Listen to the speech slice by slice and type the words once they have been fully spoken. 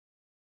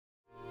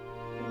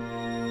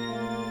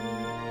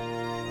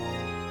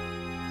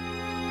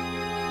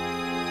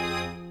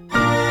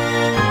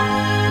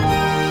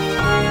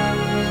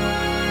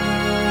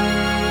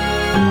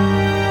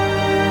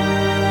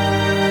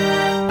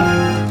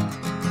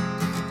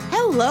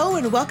Hello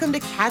and welcome to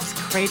Cat's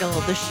Cradle,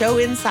 the show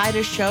inside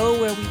a show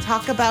where we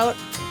talk about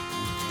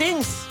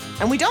things.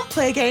 And we don't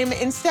play a game,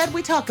 instead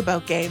we talk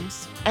about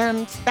games.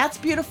 And that's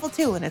beautiful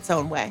too in its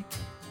own way.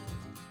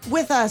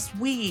 With us,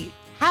 we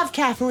have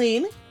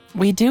Kathleen.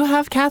 We do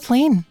have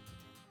Kathleen.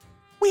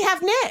 We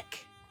have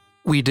Nick.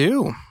 We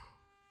do.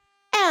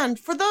 And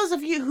for those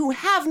of you who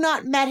have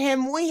not met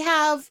him, we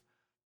have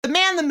the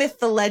man, the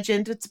myth, the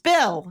legend. It's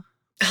Bill.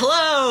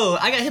 Hello!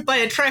 I got hit by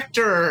a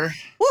tractor!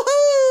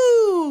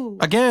 Woohoo!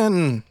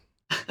 Again.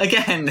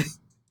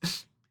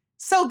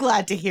 So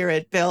glad to hear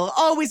it, Bill.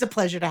 Always a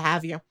pleasure to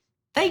have you.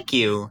 Thank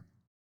you.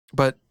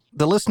 But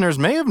the listeners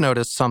may have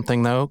noticed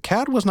something, though.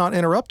 Kat was not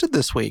interrupted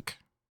this week.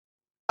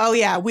 Oh,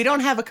 yeah, we don't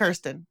have a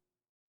Kirsten.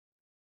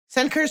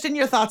 Send Kirsten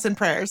your thoughts and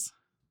prayers.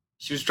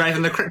 She was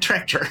driving the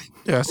tractor.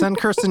 Yeah, send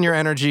Kirsten your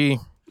energy.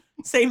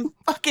 Same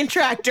fucking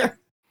tractor.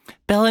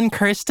 Bill and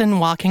Kirsten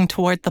walking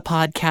toward the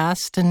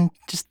podcast and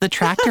just the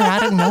tractor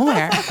out of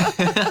nowhere.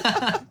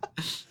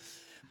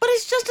 But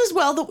it's just as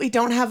well that we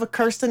don't have a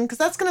Kirsten, because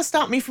that's going to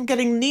stop me from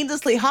getting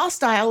needlessly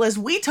hostile as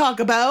we talk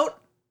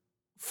about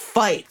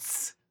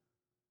fights.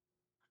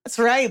 That's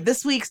right.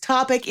 This week's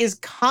topic is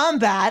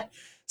combat,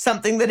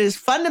 something that is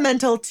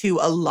fundamental to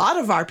a lot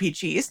of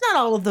RPGs, not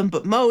all of them,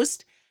 but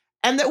most,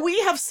 and that we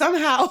have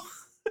somehow,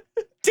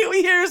 2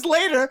 years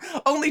later,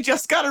 only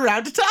just got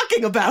around to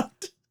talking about.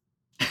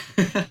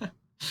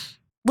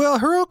 Well,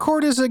 Hero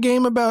Court is a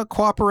game about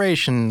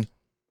cooperation.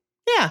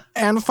 Yeah.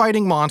 And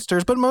fighting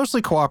monsters, but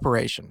mostly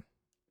cooperation.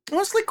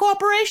 Mostly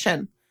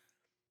cooperation.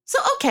 So,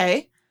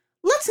 okay,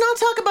 let's not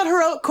talk about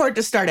Heroic Court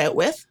to start out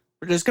with.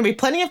 There's going to be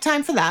plenty of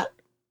time for that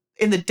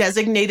in the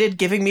designated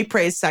Giving Me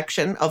Praise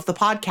section of the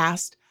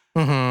podcast.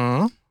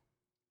 Mm-hmm.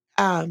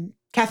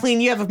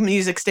 Kathleen, you have a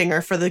music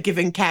stinger for the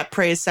Giving Cat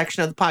Praise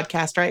section of the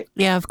podcast, right?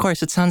 Yeah, of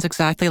course. It sounds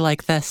exactly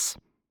like this.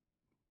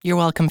 You're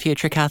welcome,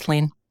 future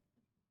Kathleen.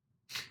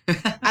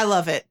 I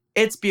love it.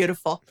 It's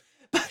beautiful.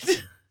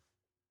 But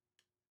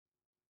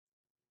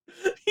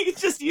you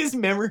just use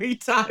memory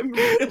time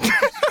to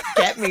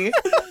get me.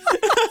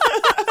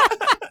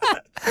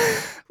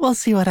 We'll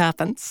see what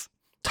happens.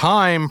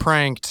 Time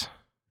pranked.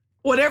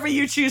 Whatever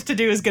you choose to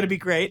do is going to be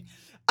great.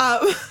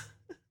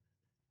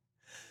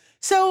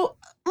 So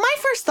my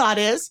first thought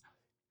is,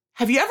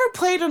 have you ever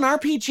played an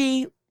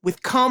RPG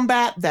with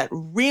combat that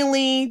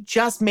really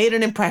just made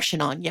an impression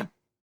on you?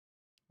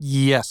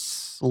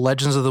 Yes,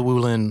 Legends of the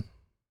Wulin.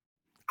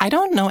 I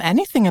don't know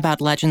anything about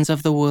Legends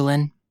of the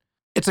Wulin.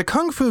 It's a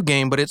kung fu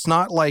game, but it's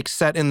not like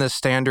set in the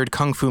standard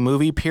kung fu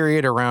movie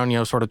period around,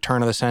 sort of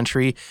turn of the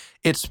century.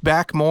 It's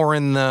back more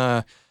in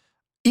the,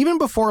 even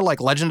before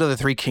like Legend of the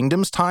Three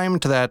Kingdoms time,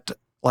 to that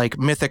like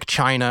mythic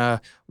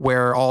China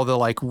where all the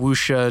like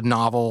wuxia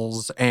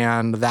novels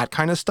and that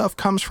kind of stuff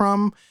comes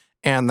from.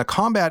 And the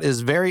combat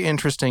is very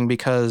interesting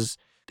because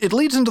it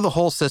leads into the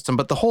whole system,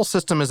 but the whole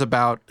system is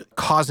about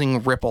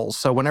causing ripples.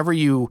 So whenever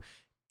you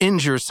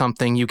injure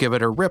something, you give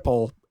it a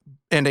ripple,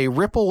 and a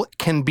ripple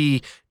can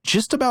be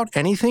just about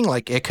anything.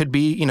 Like it could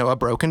be, a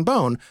broken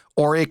bone,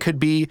 or it could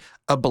be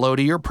a blow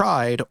to your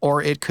pride,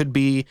 or it could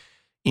be,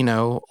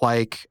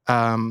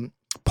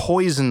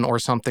 poison or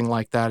something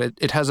like that.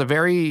 It has a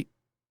very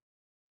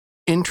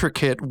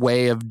intricate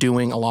way of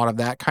doing a lot of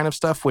that kind of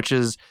stuff, which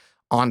is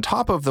on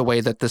top of the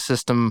way that the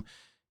system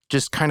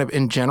just kind of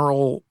in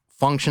general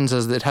functions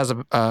as it has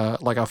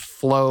a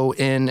flow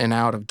in and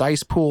out of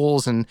dice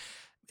pools. And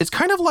it's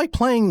kind of like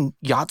playing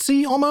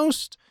Yahtzee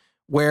almost,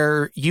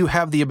 where you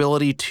have the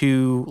ability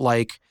to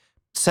like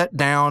set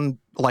down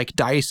like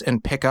dice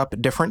and pick up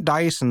different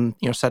dice and,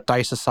 set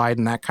dice aside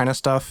and that kind of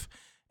stuff.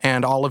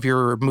 And all of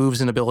your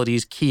moves and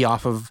abilities key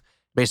off of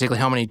basically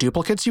how many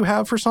duplicates you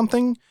have for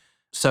something.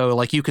 So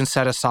like you can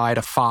set aside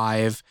a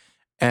 5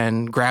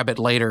 and grab it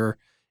later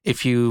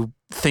if you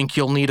think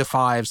you'll need a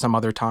 5 some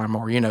other time,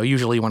 or,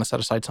 usually you want to set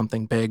aside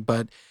something big.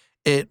 But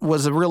it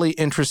was a really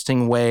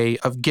interesting way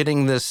of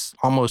getting this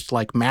almost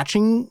like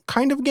matching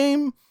kind of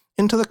game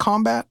into the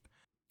combat.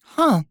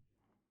 Huh.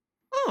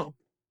 Oh,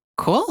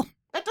 Cool.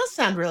 that does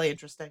sound really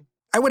interesting.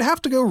 I would have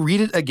to go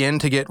read it again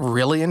to get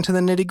really into the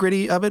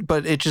nitty-gritty of it,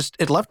 but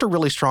it left a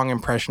really strong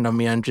impression of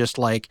me on just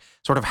like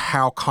sort of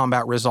how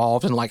combat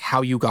resolved and like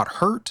how you got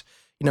hurt.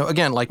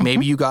 Again, like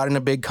maybe you got in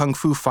a big kung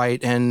fu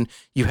fight and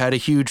you had a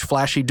huge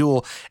flashy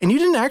duel and you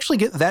didn't actually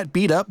get that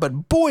beat up,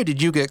 but boy,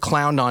 did you get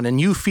clowned on and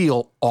you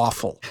feel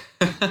awful.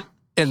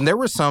 And there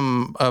were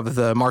some of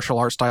the martial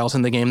art styles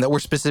in the game that were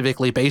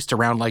specifically based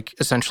around like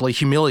essentially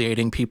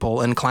humiliating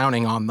people and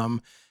clowning on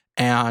them.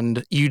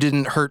 And you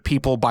didn't hurt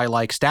people by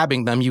like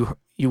stabbing them.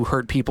 You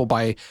hurt people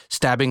by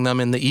stabbing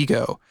them in the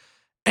ego.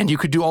 And you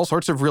could do all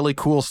sorts of really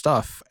cool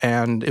stuff.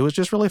 And it was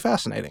just really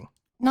fascinating.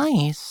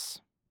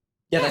 Nice.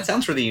 Yeah, that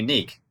sounds really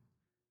unique.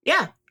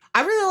 Yeah,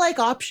 I really like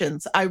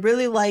options. I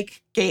really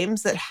like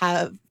games that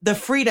have the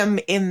freedom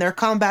in their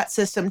combat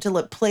system to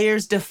let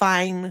players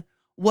define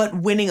what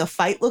winning a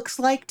fight looks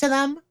like to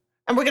them.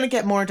 And we're going to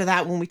get more into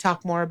that when we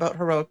talk more about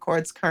Heroic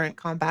Court's current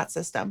combat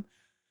system.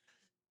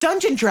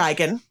 Dungeon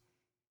Dragon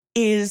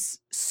is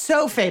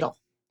so fatal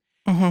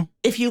Mhm.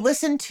 If you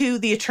listen to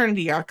the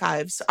Eternity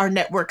Archives, our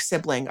network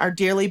sibling, our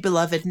dearly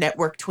beloved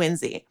network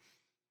twinsy,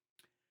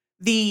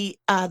 the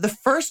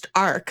first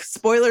arc,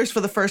 spoilers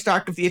for the first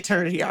arc of the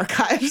Eternity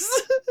Archives,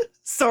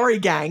 sorry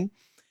gang,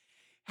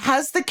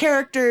 has the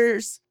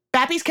characters,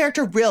 Bappy's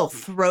character Rill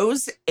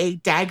throws a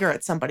dagger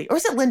at somebody. Or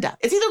is it Linda?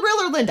 It's either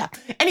Rill or Linda.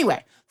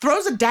 Anyway,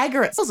 throws a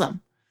dagger at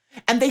them.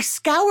 And they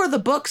scour the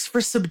books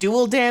for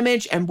subdual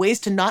damage and ways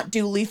to not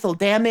do lethal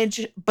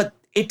damage, but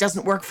it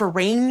doesn't work for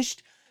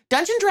ranged.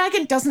 Dungeon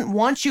Dragon doesn't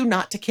want you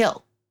not to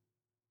kill.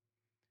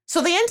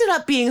 So they ended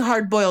up being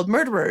hard-boiled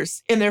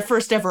murderers in their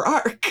first ever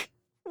arc,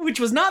 which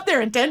was not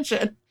their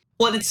intention.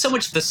 Well, it's so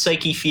much the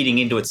psyche feeding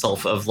into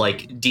itself of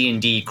like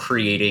D&D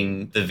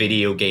creating the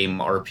video game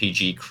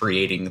RPG,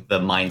 creating the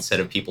mindset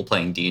of people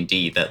playing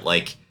D&D that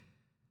like,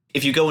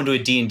 if you go into a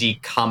D&D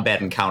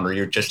combat encounter,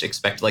 you're just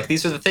expected, like,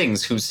 these are the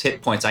things whose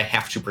hit points I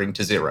have to bring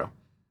to 0.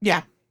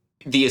 Yeah.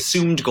 The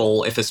assumed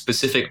goal, if a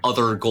specific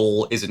other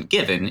goal isn't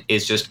given,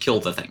 is just kill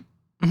the thing.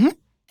 Mm-hmm.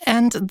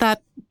 And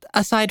that,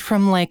 aside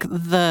from like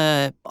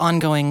the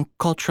ongoing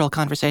cultural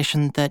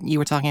conversation that you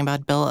were talking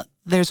about, Bill,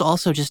 there's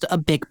also just a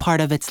big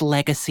part of its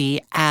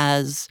legacy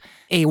as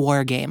a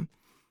war game.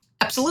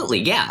 Absolutely,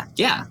 yeah.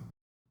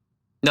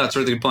 No, it's a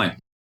really good point.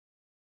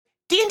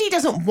 D&D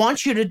doesn't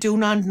want you to do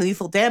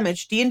non-lethal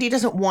damage. D&D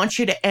doesn't want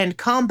you to end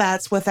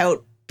combats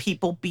without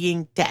people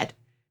being dead.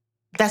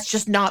 That's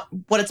just not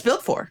what it's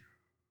built for.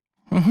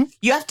 Mm-hmm.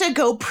 You have to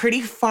go pretty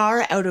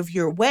far out of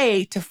your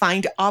way to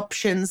find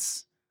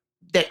options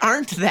that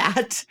aren't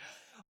that.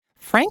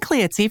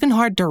 Frankly, it's even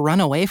hard to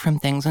run away from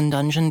things in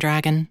Dungeon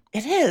Dragon.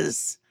 It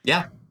is.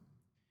 Yeah.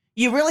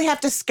 You really have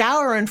to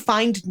scour and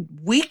find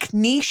weak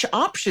niche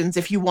options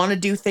if you want to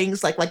do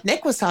things like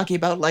Nick was talking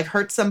about, like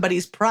hurt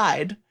somebody's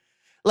pride.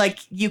 Like,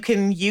 you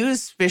can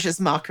use Vicious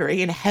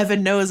Mockery, and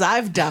heaven knows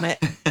I've done it.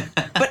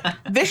 But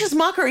Vicious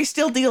Mockery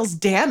still deals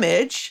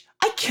damage.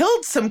 I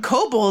killed some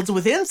kobolds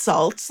with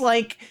insults.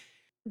 Like,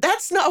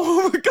 that's not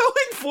what we're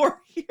going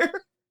for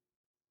here.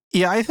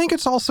 Yeah, I think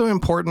it's also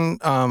important.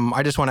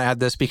 I just want to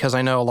add this because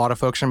I know a lot of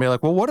folks are going to be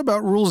like, well, what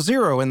about Rule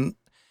 0? And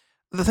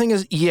the thing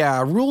is,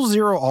 yeah, Rule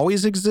 0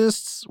 always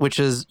exists, which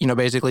is,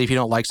 basically if you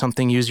don't like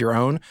something, use your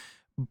own.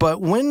 But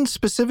when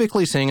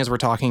specifically saying, as we're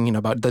talking,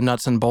 about the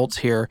nuts and bolts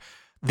here,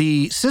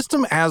 the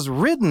system as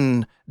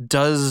written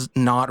does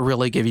not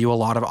really give you a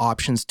lot of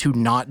options to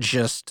not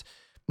just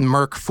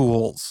murk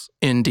fools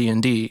in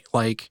D&D.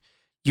 Like,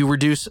 you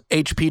reduce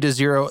HP to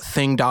 0,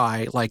 thing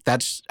die. Like,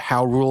 that's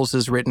how rules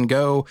as written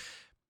go.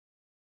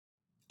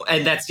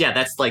 And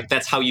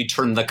that's how you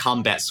turn the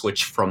combat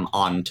switch from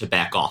on to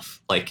back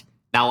off. Like,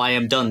 now I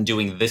am done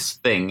doing this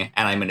thing,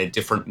 and I'm in a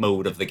different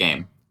mode of the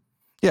game.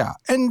 Yeah,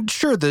 and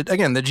sure, the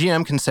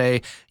GM can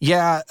say,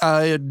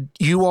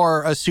 you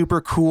are a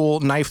super cool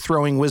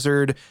knife-throwing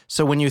wizard,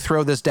 so when you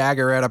throw this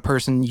dagger at a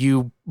person,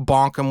 you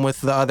bonk them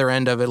with the other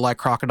end of it like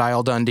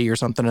Crocodile Dundee or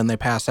something, and they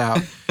pass out.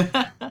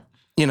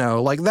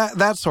 Like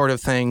that sort of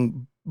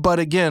thing. But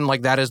again,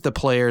 like, that is the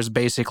players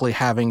basically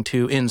having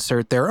to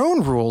insert their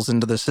own rules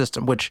into the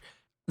system, which,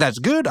 that's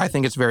good. I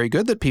think it's very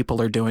good that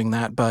people are doing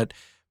that, but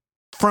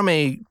from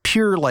a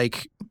pure,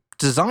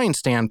 design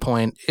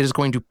standpoint, it is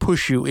going to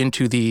push you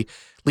into the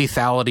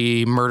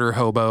lethality, murder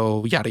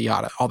hobo, yada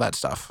yada, all that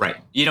stuff. Right.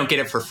 You don't get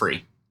it for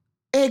free.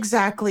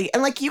 Exactly.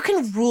 And you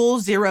can Rule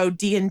 0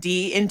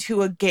 D&D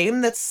into a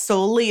game that's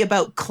solely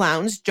about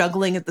clowns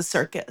juggling at the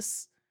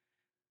circus.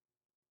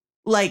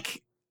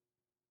 Like,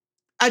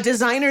 a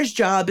designer's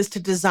job is to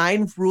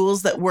design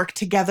rules that work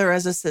together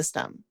as a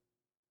system.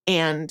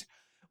 And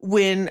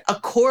when a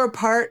core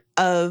part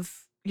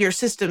of your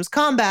system's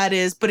combat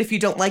is, but if you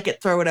don't like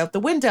it, throw it out the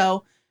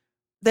window,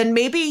 then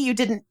maybe you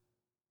didn't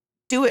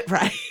do it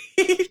right.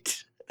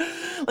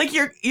 Like,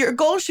 your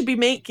goal should be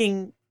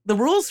making the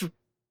rules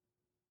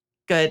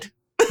good.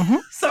 Mm-hmm.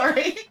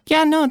 Sorry.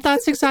 Yeah, no,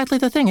 that's exactly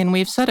the thing. And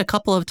we've said a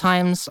couple of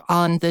times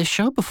on this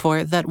show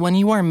before that when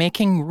you are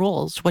making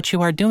rules, what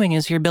you are doing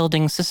is you're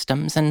building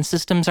systems, and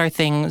systems are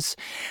things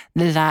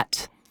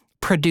that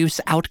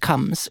produce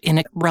outcomes in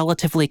a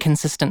relatively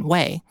consistent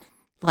way.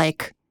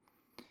 Like,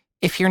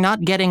 if you're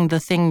not getting the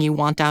thing you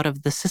want out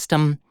of the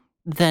system,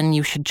 then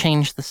you should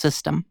change the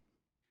system.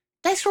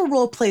 Dice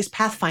Roll plays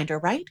Pathfinder,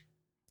 right?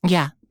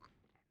 Yeah.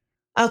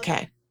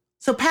 Okay.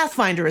 So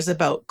Pathfinder is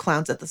about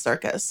clowns at the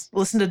circus.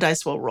 Listen to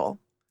Dice Roll.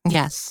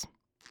 Yes.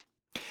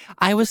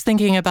 I was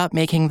thinking about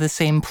making the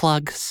same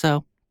plug,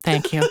 so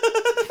thank you.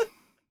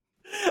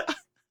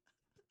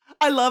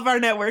 I love our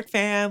network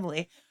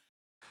family.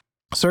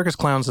 Circus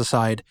clowns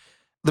aside,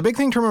 the big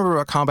thing to remember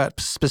about combat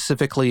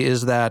specifically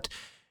is that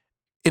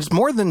it's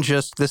more than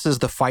just this is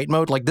the fight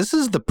mode. Like, this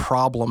is the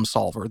problem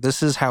solver.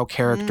 This is how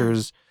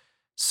characters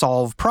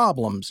solve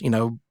problems.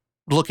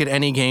 Look at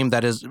any game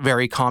that is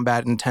very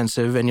combat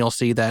intensive and you'll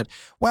see that,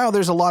 wow,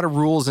 there's a lot of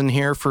rules in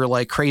here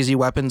for crazy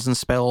weapons and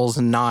spells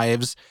and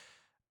knives.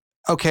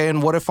 Okay,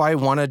 and what if I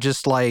want to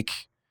just I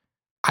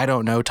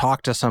don't know,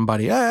 talk to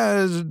somebody?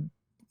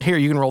 Here,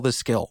 you can roll this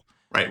skill.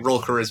 Right,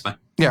 roll charisma.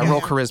 Yeah,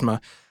 roll charisma.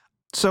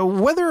 So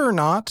whether or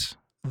not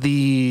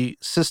the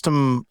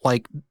system,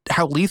 like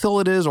how lethal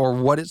it is or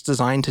what it's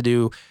designed to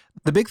do,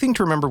 the big thing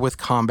to remember with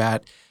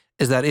combat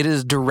is that it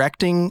is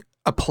directing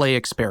a play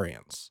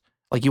experience.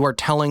 Like you are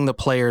telling the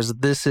players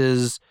this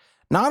is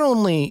not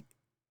only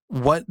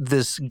what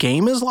this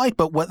game is like,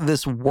 but what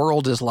this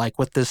world is like,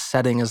 what this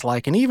setting is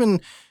like. And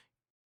even,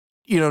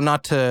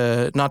 not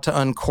to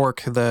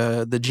uncork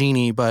the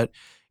genie, but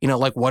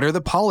like what are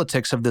the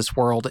politics of this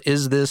world?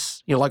 Is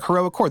this, like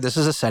Heroic Horde, this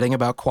is a setting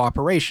about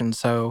cooperation.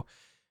 So,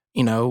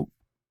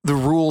 the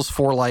rules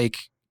for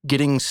like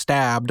getting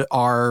stabbed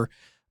are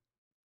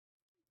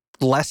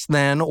less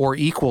than or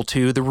equal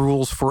to the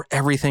rules for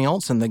everything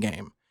else in the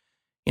game.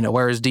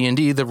 Whereas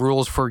D&D, the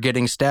rules for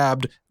getting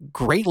stabbed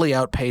greatly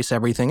outpace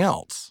everything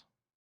else.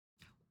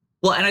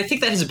 Well, and I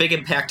think that has a big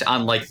impact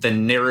on like the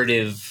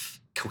narrative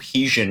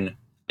cohesion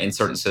in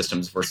certain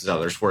systems versus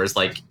others. Whereas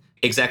like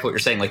exactly what you're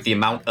saying, like the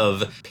amount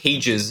of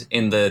pages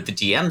in the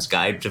DM's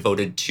guide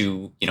devoted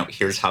to,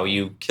 here's how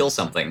you kill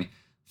something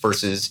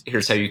versus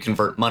here's how you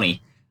convert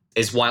money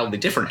is wildly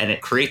different. And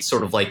it creates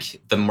sort of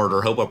like the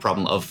murder hobo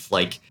problem of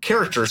like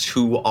characters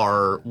who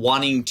are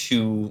wanting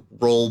to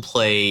role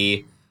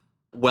play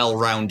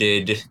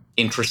well-rounded,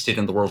 interested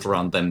in the world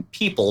around them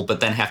people, but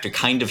then have to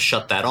kind of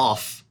shut that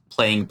off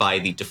playing by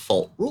the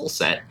default rule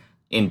set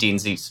in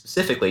D&D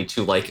specifically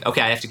to like,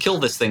 okay, I have to kill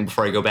this thing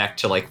before I go back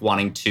to like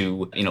wanting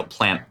to,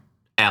 plant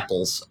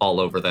apples all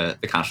over the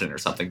continent or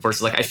something.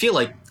 Versus like, I feel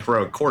like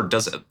Heroic Horde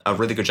does a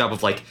really good job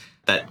of like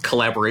that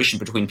collaboration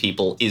between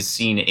people is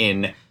seen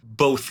in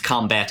both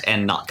combat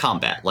and not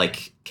combat.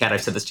 Like, Kat,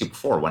 I've said this to you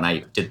before when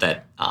I did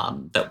that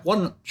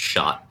one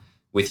shot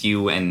with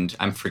you, and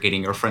I'm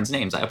forgetting your friends'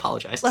 names. I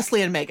apologize.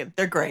 Leslie and Megan.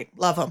 They're great.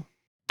 Love them.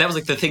 That was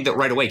like the thing that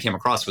right away came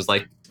across was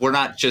like, we're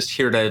not just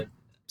here to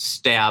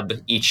stab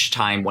each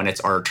time when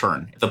it's our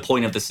turn. The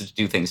point of this is to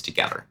do things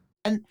together.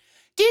 And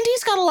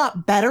D&D's got a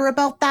lot better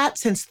about that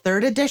since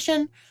 3rd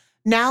edition.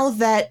 Now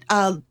that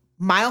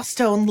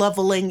milestone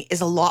leveling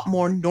is a lot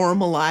more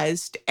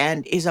normalized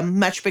and is a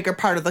much bigger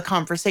part of the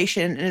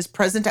conversation and is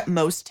present at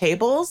most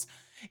tables,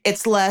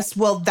 it's less,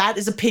 well, that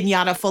is a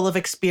piñata full of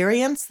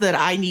experience that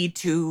I need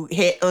to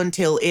hit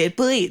until it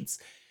bleeds.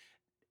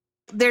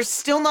 There's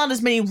still not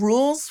as many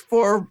rules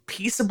for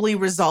peaceably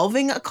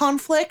resolving a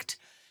conflict,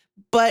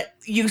 but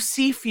you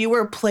see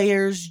fewer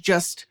players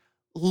just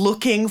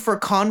looking for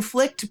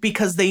conflict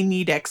because they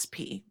need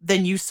XP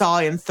than you saw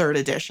in 3rd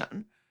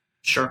edition.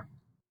 Sure.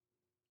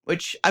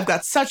 Which I've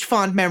got such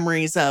fond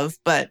memories of,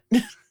 but...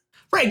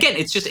 Right, again,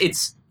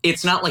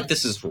 it's not like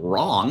this is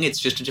wrong. It's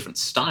just a different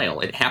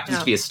style. It happens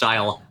to be a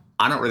style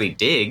I don't really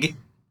dig,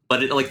 but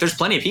there's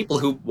plenty of people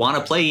who want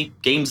to play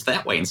games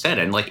that way instead.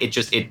 And like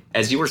it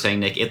as you were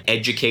saying, Nick, it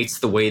educates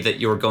the way that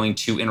you're going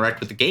to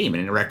interact with the game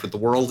and interact with the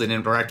world and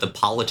interact with the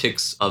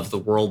politics of the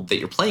world that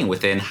you're playing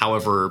within,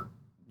 however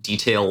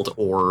detailed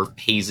or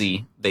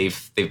hazy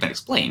they've been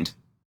explained.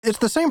 It's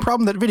the same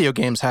problem that video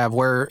games have,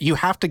 where you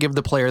have to give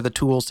the player the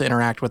tools to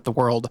interact with the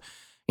world.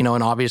 And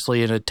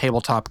obviously in a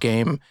tabletop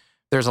game,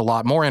 there's a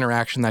lot more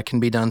interaction that can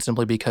be done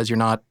simply because you're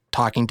not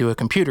talking to a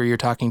computer, you're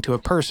talking to a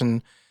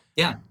person.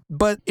 Yeah.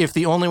 But if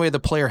the only way the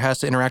player has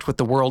to interact with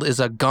the world is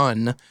a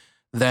gun,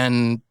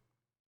 then,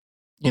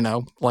 you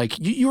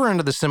run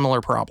into the similar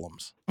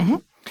problems. Mm-hmm.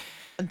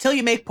 Until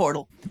you make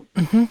Portal.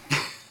 Mm-hmm.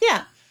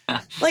 Yeah.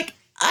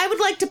 I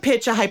would like to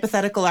pitch a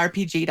hypothetical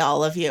RPG to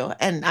all of you,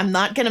 and I'm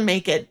not going to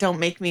make it. Don't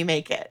make me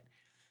make it.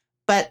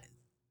 But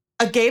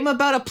a game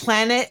about a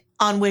planet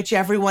on which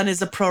everyone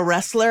is a pro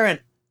wrestler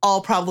and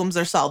all problems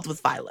are solved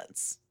with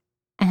violence.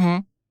 Mm-hmm.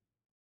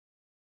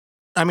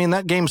 I mean,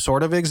 that game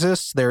sort of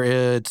exists.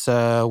 It's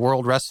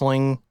World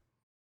Wrestling.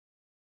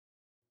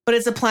 But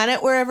it's a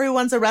planet where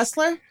everyone's a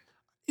wrestler?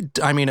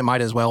 I mean, it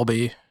might as well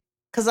be.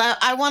 Because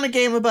I want a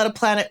game about a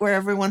planet where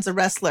everyone's a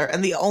wrestler,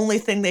 and the only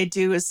thing they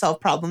do is solve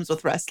problems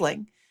with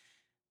wrestling.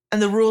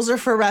 And the rules are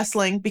for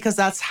wrestling because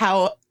that's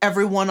how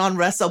everyone on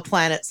Wrestle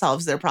Planet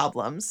solves their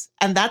problems.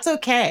 And that's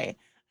okay.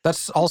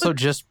 That's also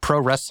just pro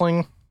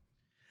wrestling.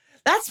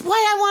 That's why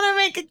I want to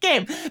make a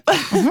game. But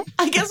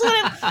I guess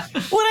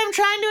what I'm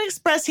trying to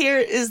express here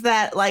is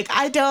that,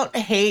 I don't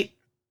hate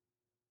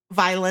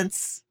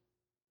violence.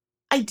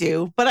 I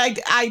do, but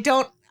I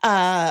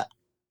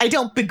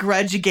don't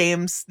begrudge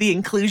games the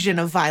inclusion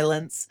of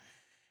violence.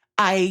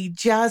 I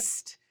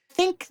just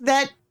think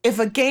that if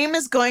a game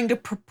is going to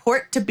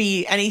purport to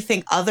be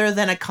anything other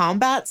than a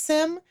combat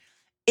sim,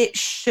 it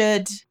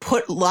should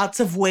put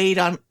lots of weight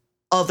on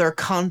other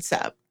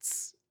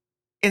concepts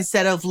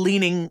instead of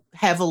leaning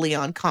heavily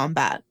on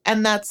combat.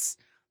 And that's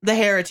the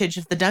heritage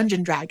of the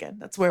Dungeon Dragon.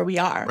 That's where we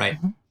are. Right,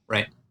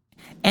 right.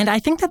 And I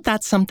think that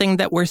that's something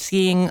that we're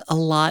seeing a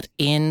lot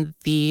in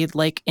the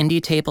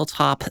indie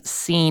tabletop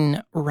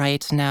scene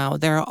right now.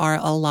 There are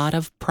a lot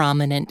of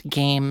prominent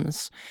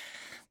games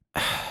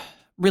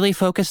really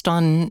focused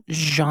on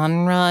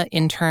genre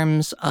in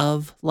terms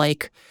of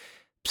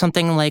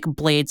something like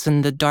Blades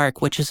in the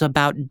Dark, which is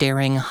about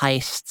daring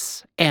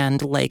heists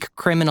and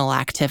criminal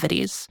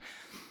activities.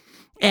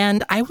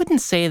 And I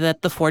wouldn't say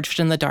that the Forged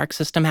in the Dark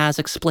system has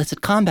explicit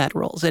combat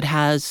rules. It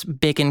has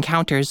big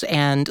encounters,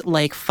 and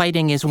like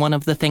fighting is one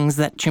of the things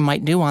that you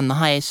might do on the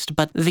heist,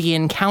 but the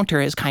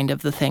encounter is kind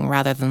of the thing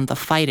rather than the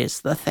fight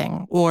is the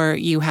thing. Or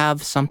you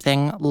have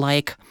something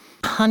like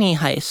Honey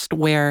Heist,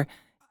 where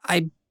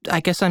I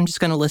guess I'm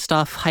just going to list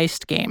off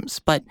heist games,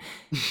 but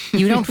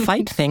you don't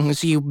fight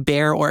things, you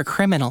bear or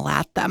criminal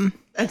at them.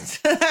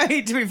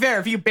 To be fair,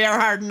 if you bear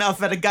hard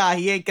enough at a guy,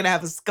 he ain't gonna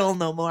have a skull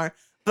no more.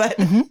 But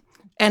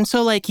And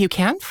so, like, you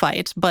can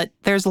fight, but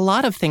there's a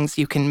lot of things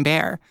you can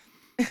bear.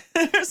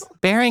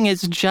 Bearing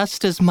is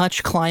just as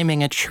much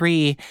climbing a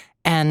tree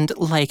and,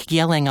 like,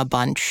 yelling a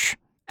bunch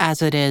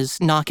as it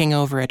is knocking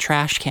over a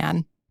trash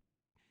can.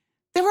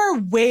 there are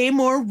way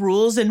more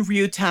rules in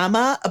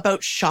Ryutama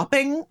about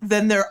shopping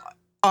than there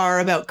are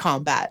about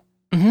combat.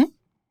 Mhm.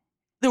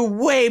 There are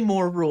way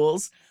more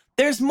rules.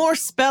 There's more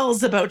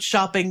spells about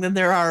shopping than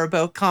there are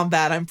about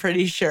combat, I'm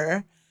pretty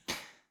sure.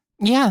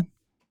 Yeah.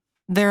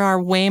 There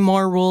are way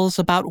more rules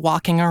about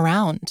walking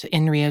around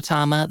in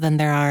Ryutama than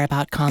there are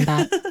about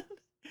combat.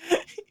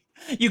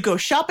 You go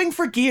shopping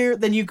for gear,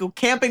 then you go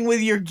camping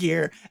with your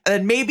gear, and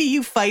then maybe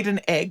you fight an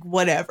egg,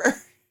 whatever.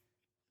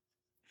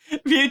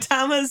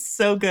 Ryutama is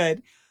so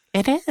good.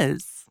 It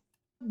is.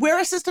 Where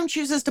a system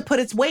chooses to put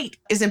its weight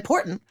is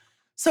important.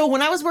 So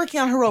when I was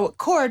working on Heroic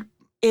Chord,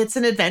 it's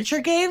an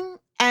adventure game,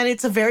 and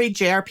it's a very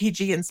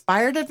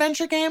JRPG-inspired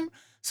adventure game,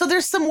 so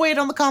there's some weight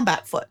on the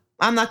combat foot.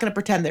 I'm not going to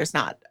pretend there's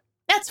not.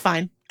 That's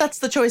fine. That's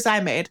the choice I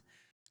made.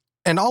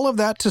 And all of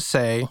that to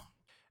say,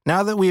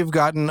 now that we've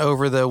gotten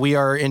over the we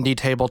are indie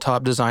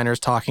tabletop designers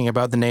talking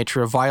about the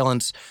nature of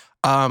violence,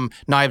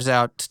 Knives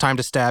Out, it's time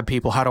to stab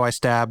people. How do I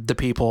stab the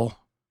people?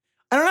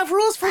 I don't have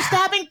rules for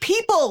stabbing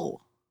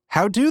people.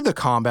 How do the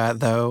combat,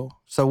 though?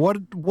 So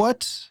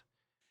what?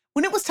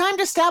 When it was time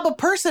to stab a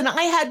person,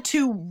 I had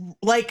to,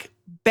 like,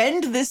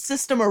 bend this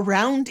system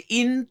around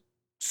in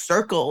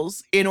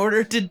circles in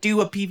order to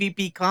do a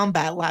PvP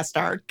combat last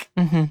arc.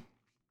 Mm-hmm.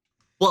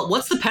 Well,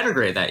 what's the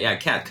pedigree of that? Yeah,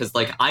 Kat, because,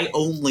 like, I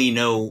only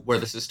know where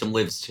the system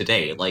lives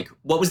today. Like,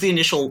 what was the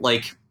initial,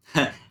 like,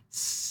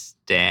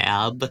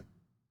 stab?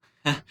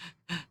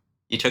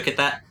 You took it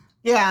that?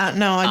 Yeah,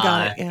 no, I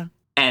got it, yeah.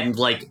 And,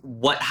 like,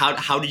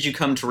 how did you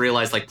come to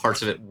realize, like,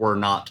 parts of it were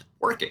not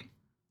working?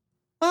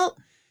 Well,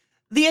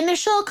 the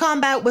initial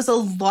combat was a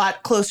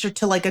lot closer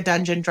to, like, a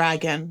Dungeon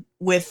Dragon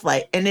with,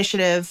 like,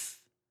 initiative.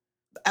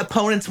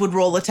 Opponents would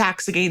roll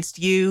attacks against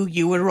you.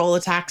 You would roll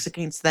attacks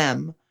against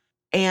them.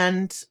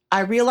 And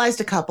I realized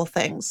a couple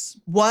things.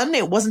 One,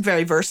 it wasn't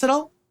very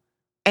versatile.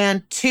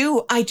 And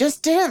two, I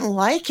just didn't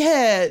like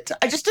it.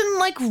 I just didn't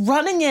like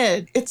running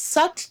it. It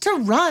sucked to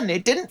run.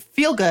 It didn't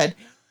feel good.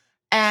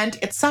 And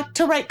it sucked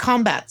to write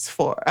combats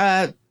for.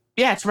 To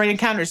write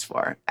encounters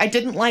for. I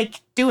didn't like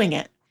doing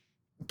it.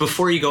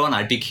 Before you go on,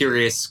 I'd be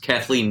curious,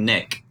 Kathleen,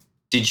 Nick,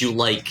 did you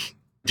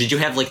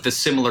have, like, the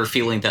similar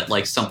feeling that,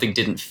 like, something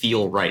didn't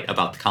feel right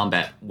about the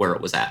combat where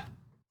it was at?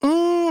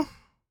 No,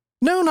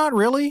 not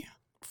really.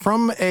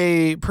 From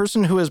a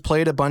person who has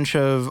played a bunch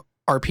of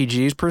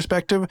RPGs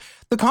perspective,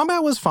 the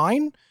combat was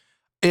fine.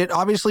 It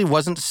obviously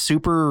wasn't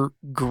super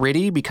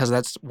gritty because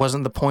that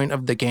wasn't the point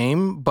of the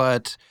game,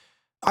 but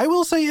I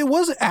will say it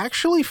was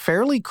actually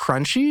fairly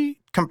crunchy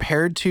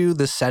compared to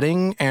the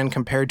setting and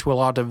compared to a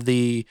lot of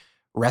the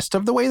rest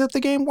of the way that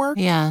the game worked.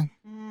 Yeah.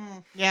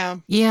 Yeah.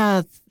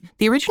 Yeah.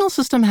 The original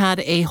system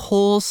had a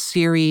whole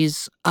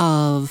series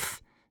of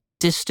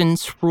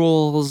distance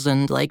rules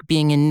and like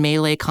being in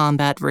melee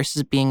combat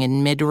versus being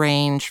in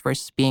mid-range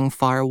versus being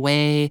far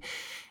away.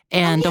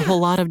 And a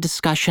whole lot of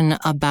discussion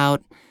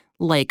about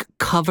like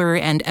cover,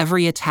 and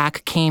every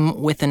attack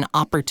came with an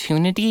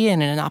opportunity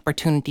and an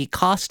opportunity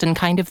cost. And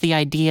kind of the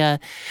idea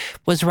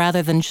was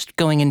rather than just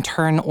going in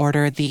turn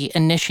order, the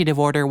initiative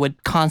order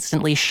would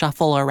constantly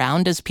shuffle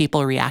around as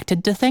people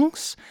reacted to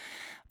things.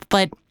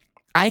 But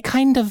I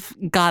kind of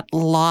got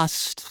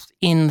lost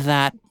in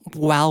that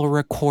while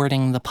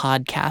recording the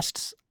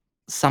podcasts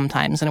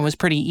sometimes, and it was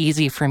pretty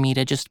easy for me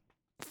to just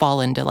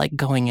fall into like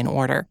going in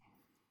order.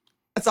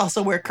 That's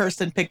also where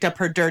Kirsten picked up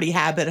her dirty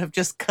habit of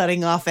just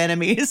cutting off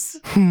enemies.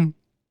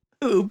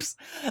 Oops.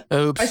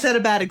 I set a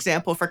bad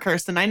example for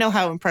Kirsten. I know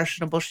how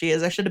impressionable she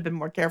is. I should have been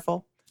more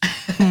careful.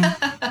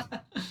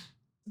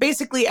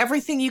 Basically,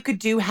 everything you could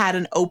do had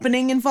an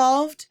opening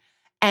involved.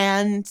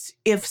 And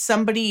if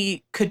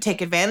somebody could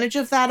take advantage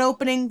of that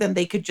opening, then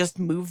they could just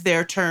move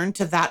their turn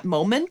to that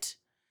moment.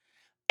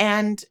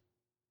 And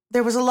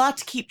there was a lot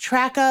to keep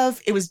track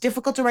of. It was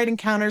difficult to write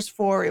encounters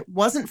for. It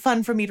wasn't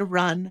fun for me to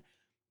run.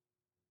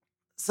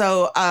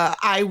 So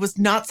I was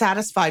not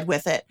satisfied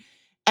with it.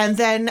 And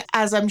then,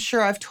 as I'm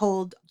sure I've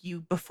told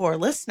you before,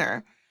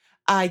 listener,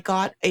 I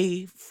got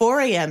a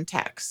 4 a.m.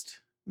 text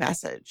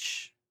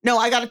message. No,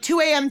 I got a 2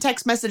 a.m.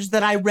 text message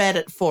that I read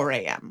at 4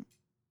 a.m.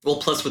 Well,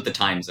 plus with the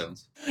time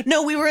zones.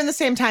 No, we were in the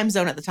same time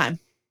zone at the time.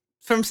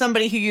 From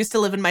somebody who used to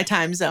live in my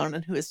time zone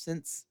and who has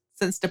since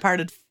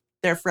departed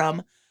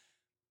therefrom.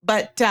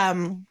 But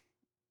and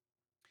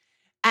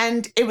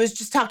it was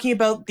just talking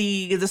about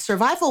the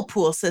survival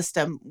pool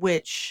system,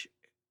 which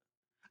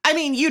I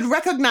mean, you'd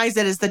recognize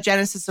it as the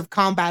genesis of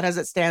combat as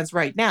it stands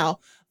right now.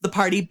 The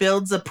party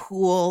builds a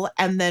pool,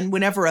 and then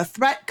whenever a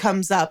threat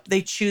comes up,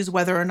 they choose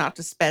whether or not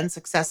to spend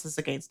successes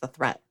against the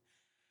threat.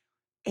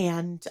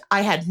 And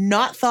I had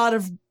not thought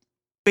of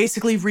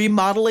basically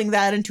remodeling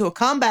that into a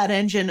combat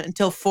engine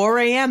until 4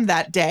 a.m.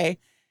 that day.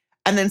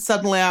 And then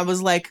suddenly I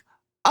was like,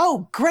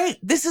 oh, great,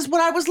 this is what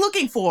I was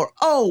looking for.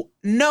 Oh,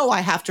 no, I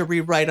have to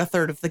rewrite a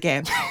third of the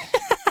game.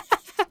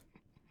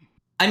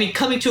 I mean,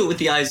 coming to it with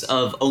the eyes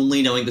of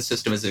only knowing the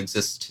system as it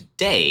exists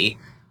today,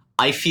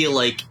 I feel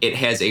like it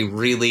has a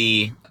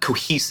really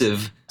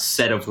cohesive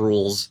set of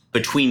rules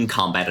between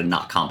combat and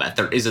not combat.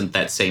 There isn't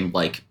that same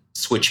like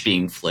switch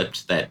being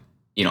flipped that,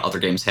 you know, other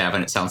games have,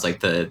 and it sounds like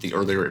the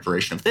earlier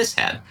iteration of this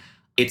had.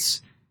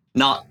 It's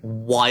not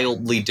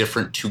wildly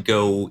different to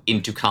go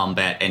into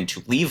combat and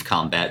to leave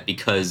combat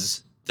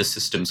because the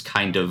systems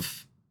kind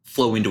of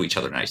flow into each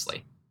other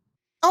nicely.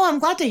 Oh, I'm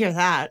glad to hear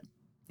that.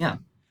 Yeah.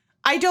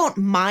 I don't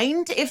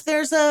mind if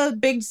there's a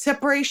big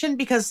separation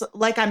because,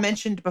 like I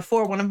mentioned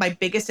before, one of my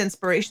biggest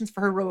inspirations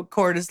for Heroic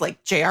Chord is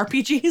like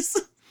JRPGs.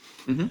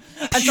 Mm-hmm.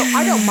 And so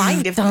I don't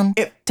mind if... Dun,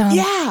 dun,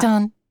 yeah.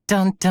 dun,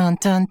 dun, dun,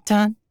 dun,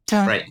 dun,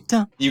 dun, Right.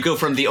 dun. You go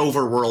from the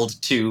overworld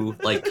to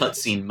like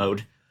cutscene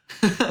mode.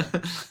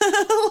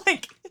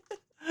 Like,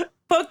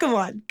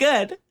 Pokemon,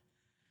 good.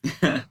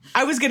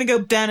 I was going to go...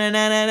 But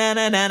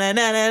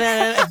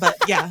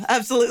yeah,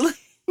 absolutely.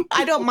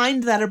 I don't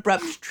mind that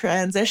abrupt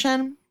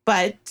transition.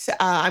 But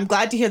I'm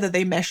glad to hear that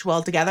they mesh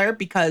well together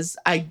because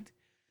I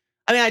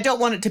don't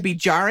want it to be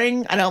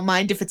jarring. I don't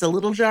mind if it's a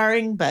little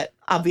jarring, but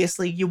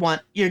obviously you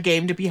want your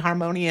game to be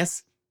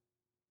harmonious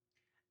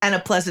and a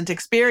pleasant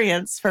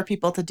experience for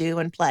people to do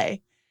and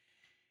play.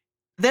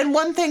 Then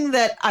one thing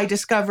that I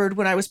discovered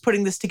when I was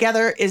putting this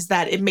together is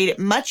that it made it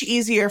much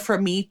easier for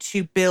me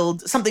to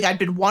build something I'd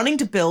been wanting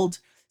to build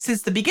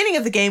since the beginning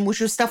of the game, which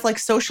was stuff like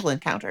social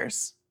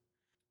encounters.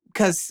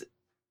 Because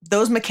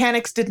those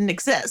mechanics didn't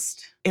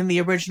exist in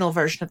the original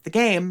version of the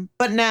game,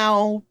 but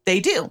now they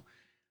do.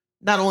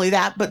 Not only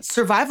that, but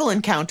survival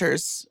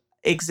encounters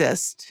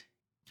exist.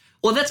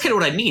 Well, that's kind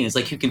of what I mean. Is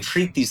like you can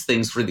treat these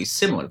things really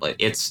similarly.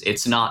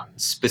 It's not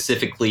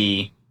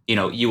specifically, you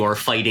know, you are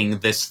fighting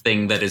this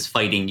thing that is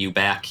fighting you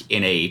back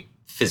in a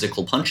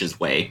physical punches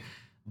way,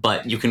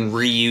 but you can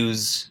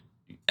reuse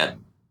at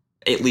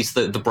least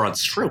the broad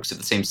strokes of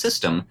the same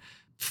system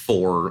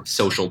for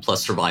social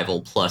plus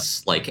survival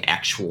plus like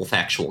actual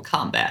factual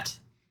combat.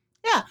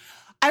 Yeah.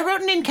 I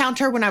wrote an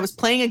encounter when I was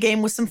playing a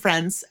game with some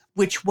friends,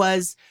 which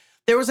was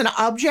there was an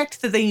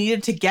object that they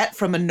needed to get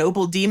from a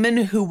noble demon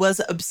who was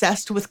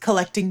obsessed with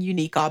collecting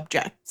unique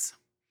objects.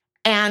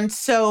 And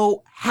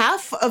so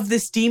half of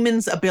this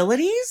demon's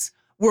abilities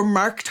were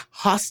marked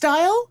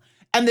hostile.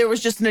 And there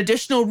was just an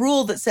additional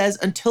rule that says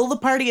until the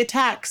party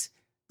attacks,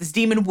 this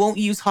demon won't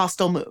use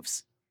hostile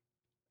moves.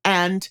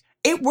 And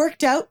it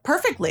worked out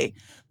perfectly.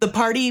 The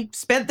party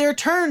spent their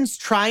turns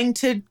trying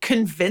to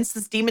convince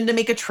this demon to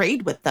make a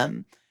trade with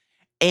them.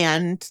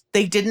 And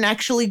they didn't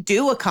actually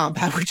do a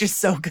combat, which is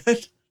so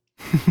good.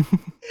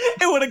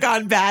 It would have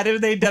gone bad if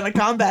they'd done a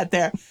combat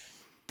there.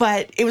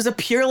 But it was a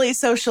purely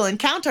social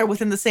encounter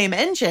within the same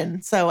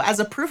engine. So as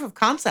a proof of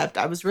concept,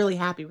 I was really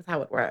happy with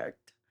how it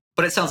worked.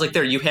 But it sounds like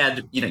there you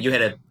had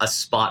a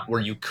spot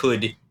where you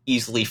could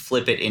easily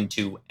flip it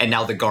into, and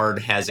now the guard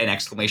has an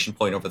exclamation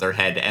point over their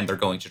head and they're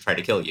going to try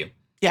to kill you.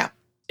 Yeah.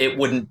 It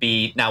wouldn't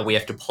be, now we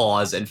have to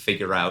pause and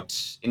figure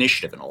out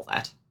initiative and all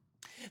that.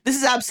 This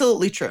is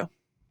absolutely true.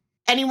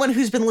 Anyone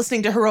who's been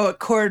listening to Heroic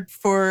Chord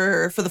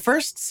for the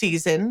first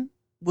season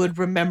would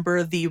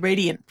remember the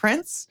Radiant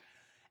Prince.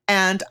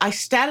 And I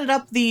statted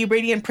up the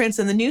Radiant Prince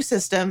in the new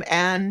system,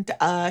 and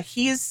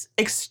he's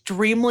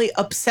extremely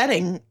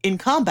upsetting in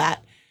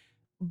combat.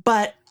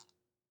 But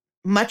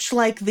much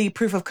like the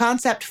proof of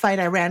concept fight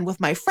I ran with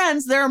my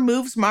friends, there are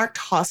moves marked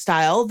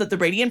hostile that the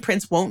Radiant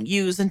Prince won't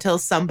use until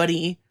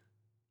somebody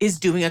is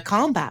doing a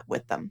combat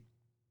with them.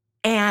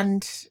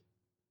 And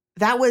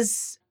that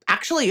was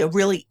actually a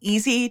really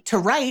easy to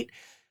write.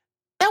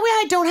 That way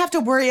I don't have to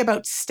worry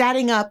about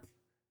statting up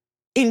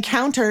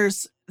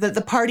encounters that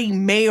the party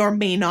may or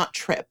may not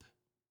trip.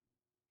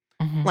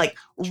 Mhm. Like,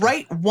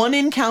 write one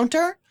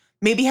encounter,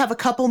 maybe have a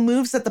couple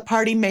moves that the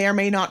party may or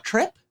may not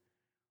trip,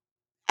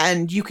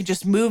 and you can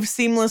just move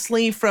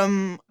seamlessly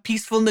from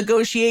peaceful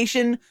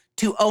negotiation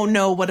to, oh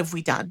no, what have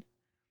we done?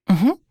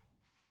 Mhm.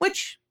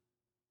 Which,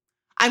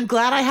 I'm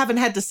glad I haven't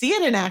had to see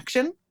it in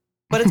action,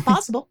 but it's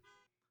possible.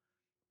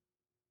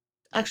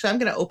 Actually, I'm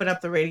going to open up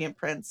the Radiant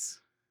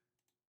Prince.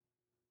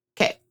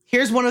 Okay,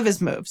 here's one of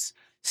his moves.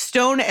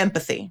 Stone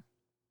Empathy.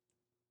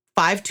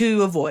 5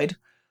 to avoid.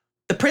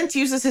 The prince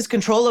uses his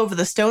control over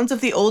the stones of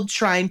the old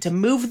shrine to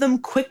move them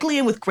quickly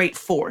and with great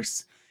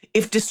force.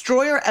 If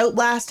Destroyer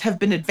Outlast have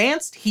been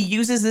advanced, he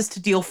uses this to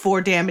deal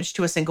 4 damage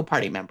to a single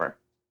party member.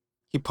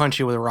 He punch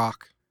you with a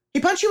rock. He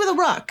punch you with a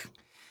rock.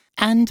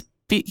 And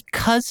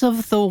because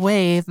of the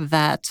way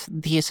that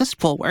the assist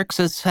pool works,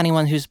 as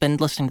anyone who's been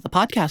listening to the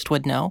podcast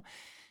would know,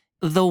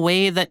 the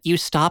way that you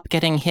stop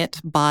getting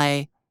hit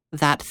by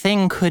that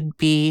thing could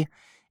be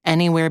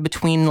anywhere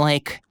between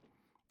like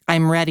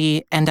I'm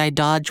ready and I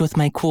dodge with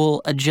my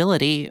cool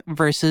agility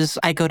versus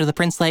I go to the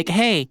prince like,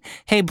 hey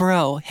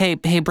bro,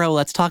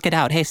 let's talk it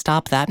out. Hey,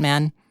 stop that,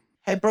 man.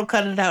 Hey, bro,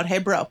 cut it out. Hey,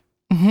 bro.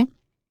 Mm-hmm.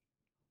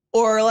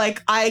 Or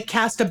like I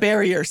cast a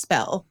barrier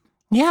spell.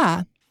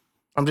 Yeah.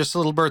 I'm just a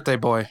little birthday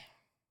boy.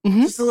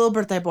 Mm-hmm. Just a little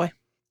birthday boy.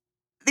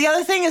 The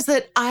other thing is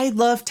that I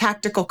love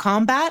tactical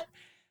combat.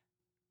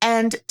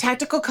 And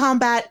tactical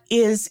combat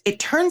it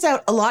turns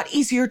out a lot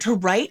easier to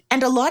write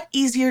and a lot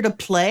easier to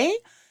play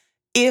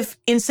if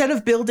instead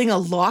of building a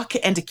lock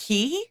and a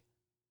key,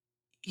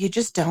 you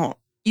just don't.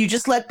 You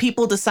just let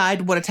people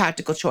decide what a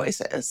tactical choice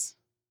is.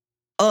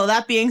 Oh,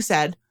 that being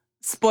said,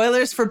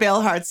 spoilers for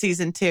Baleheart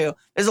Season 2.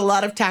 There's a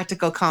lot of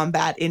tactical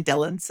combat in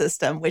Dylan's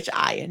system, which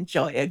I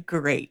enjoy a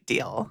great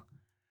deal.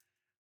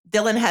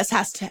 Dylan has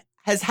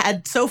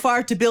had so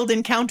far to build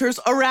encounters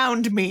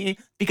around me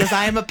because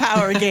I am a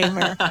power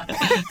gamer.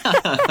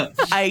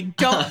 I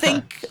don't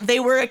think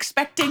they were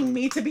expecting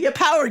me to be a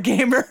power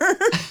gamer.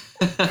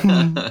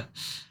 I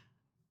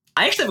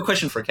actually have a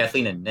question for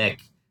Kathleen and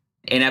Nick.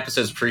 In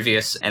episodes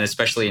previous, and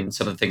especially in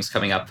some of the things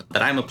coming up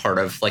that I'm a part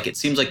of, like, it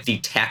seems like the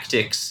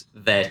tactics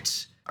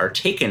that are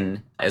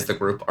taken as the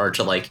group are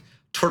to, like,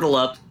 turtle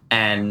up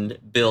and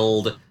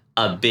build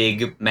a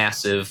big,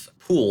 massive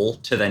pool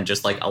to then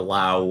just, like,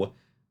 allow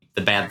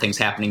the bad things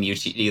happening to you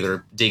to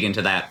either dig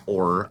into that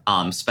or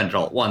spend it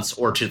all at once,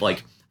 or to,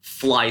 like,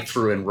 fly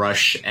through and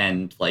rush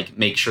and, like,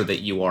 make sure that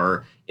you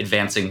are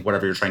advancing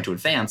whatever you're trying to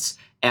advance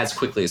as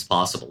quickly as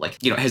possible. Like,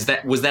 you know,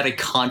 was that a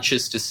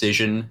conscious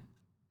decision?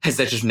 Has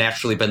that just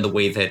naturally been the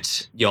way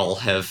that y'all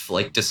have,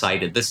 like,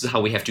 decided this is how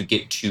we have to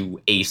get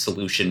to a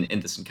solution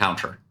in this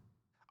encounter?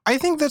 I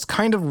think that's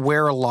kind of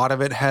where a lot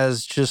of it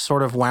has just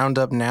sort of wound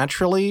up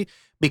naturally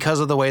because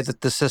of the way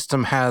that the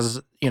system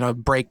has, you know,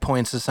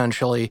 breakpoints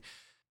essentially.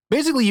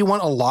 Basically, you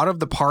want a lot of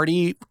the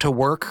party to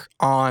work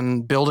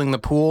on building the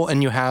pool,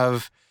 and you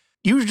have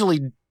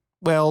usually,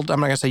 well, I'm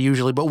not going to say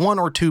usually, but 1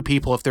 or 2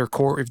 people if they're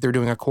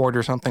doing a chord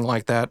or something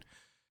like that.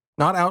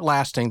 Not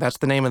outlasting, that's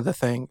the name of the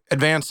thing.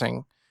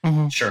 Advancing.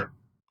 Mm-hmm. Sure.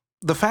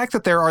 The fact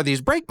that there are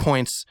these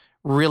breakpoints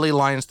really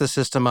lines the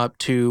system up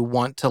to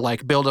want to,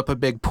 like, build up a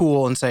big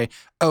pool and say,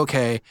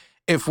 okay,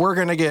 if we're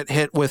going to get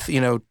hit with,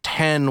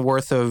 10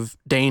 worth of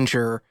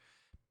danger,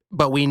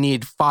 but we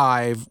need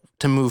 5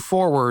 to move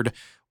forward,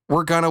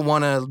 we're going to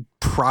want to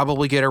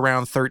probably get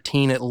around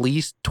 13, at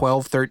least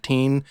 12,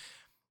 13,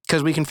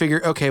 because we can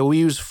figure, okay, we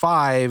use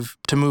 5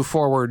 to move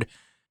forward,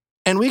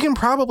 and we can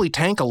probably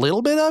tank a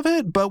little bit of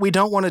it, but we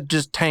don't want to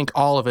just tank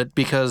all of it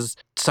because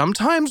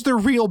sometimes they're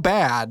real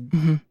bad.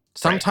 Mm-hmm.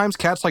 Sometimes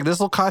Cat's like, this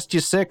will cost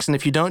you 6, and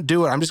if you don't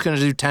do it, I'm just going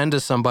to do 10 to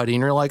somebody.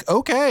 And you're like,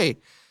 okay,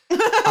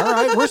 all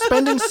right, we're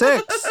spending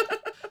 6.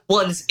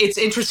 Well, it's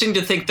interesting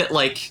to think that,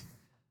 like,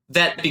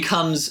 that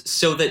becomes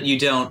so that you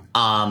don't,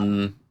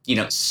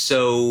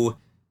 so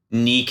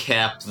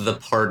kneecap the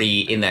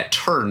party in that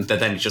turn that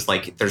then it's just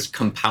like there's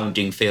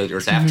compounding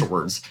failures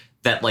afterwards.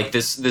 That, like,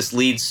 this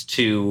leads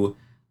to,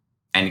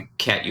 and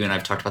Kat, you and I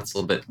have talked about this a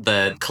little bit,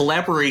 the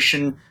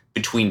collaboration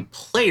between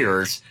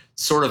players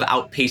sort of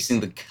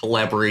outpacing the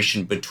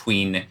collaboration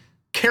between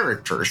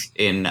characters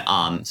in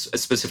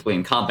specifically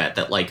in combat.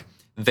 That, like,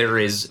 there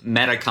is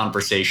meta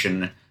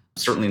conversation,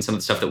 certainly in some of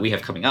the stuff that we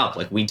have coming up.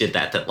 Like, we did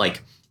that,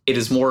 like, it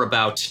is more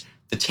about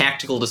the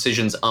tactical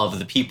decisions of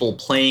the people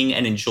playing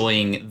and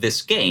enjoying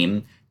this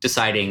game,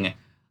 deciding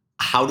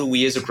how do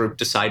we as a group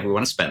decide we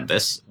want to spend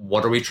this?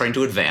 What are we trying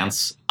to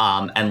advance?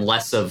 And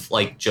less of,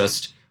 like,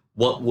 just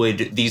what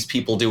would these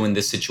people do in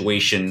this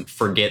situation?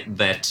 Forget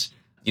that,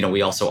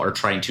 we also are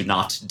trying to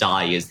not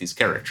die as these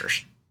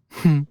characters.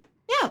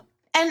 Yeah.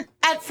 And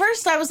at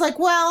first I was like,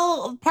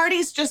 well,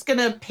 party's just going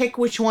to pick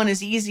which one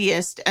is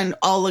easiest and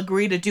I'll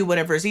agree to do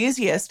whatever's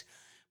easiest.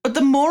 But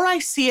the more I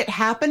see it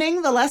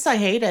happening, the less I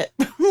hate it.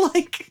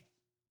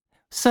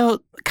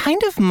 So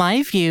kind of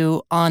my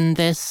view on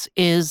this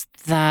is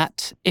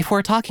that if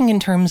we're talking in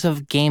terms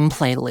of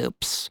gameplay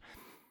loops,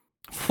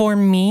 for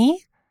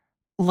me,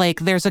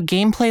 like, there's a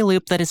gameplay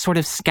loop that is sort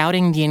of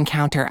scouting the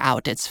encounter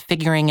out. It's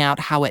figuring out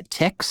how it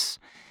ticks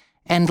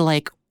and,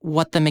 like,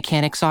 what the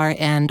mechanics are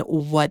and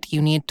what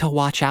you need to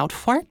watch out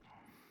for.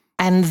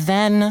 And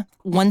then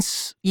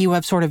once you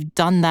have sort of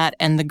done that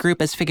and the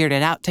group has figured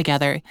it out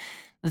together,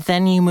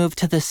 then you move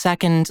to the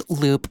second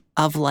loop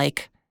of,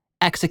 like,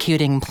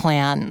 executing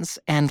plans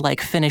and, like,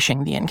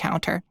 finishing the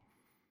encounter.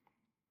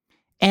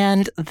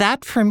 And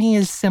that for me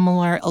is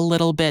similar a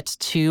little bit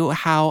to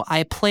how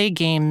I play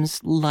games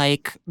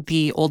like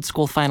the old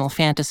school Final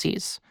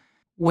Fantasies,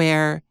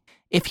 where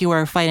if you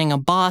are fighting a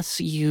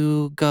boss,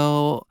 you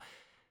go,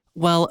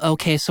 well,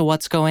 okay, so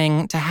what's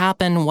going to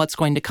happen? What's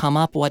going to come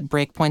up? What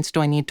breakpoints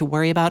do I need to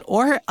worry about?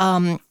 Or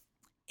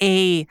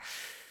a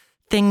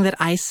thing that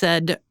I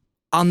said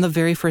on the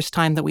very first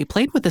time that we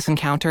played with this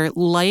encounter,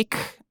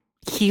 like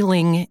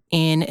healing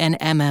in an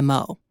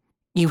MMO.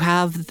 You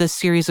have the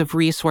series of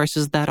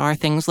resources that are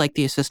things like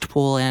the assist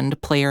pool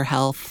and player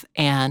health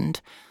and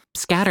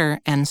scatter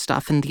and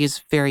stuff, and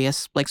these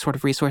various, like, sort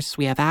of resources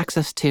we have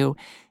access to.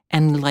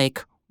 And,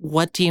 like,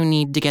 what do you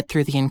need to get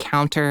through the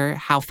encounter?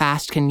 How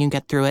fast can you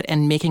get through it?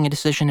 And making a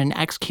decision and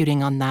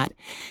executing on that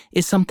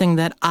is something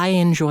that I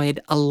enjoyed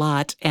a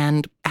lot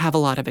and have a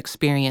lot of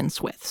experience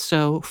with.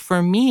 So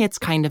for me, it's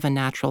kind of a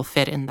natural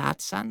fit in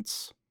that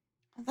sense.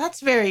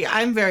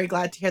 I'm very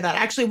glad to hear that.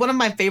 Actually, one of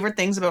my favorite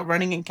things about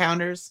running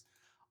encounters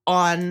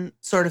on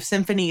sort of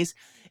symphonies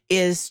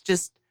is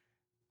just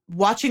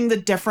watching the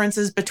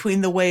differences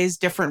between the ways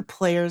different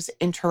players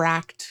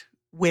interact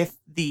with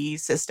the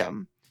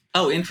system.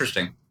 Oh,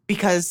 interesting.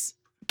 Because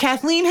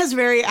Kathleen has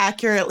very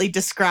accurately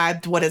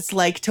described what it's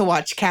like to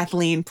watch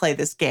Kathleen play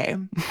this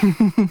game.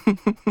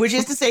 Which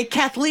is to say,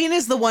 Kathleen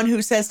is the one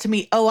who says to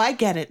me, "Oh, I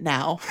get it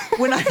now,"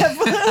 when I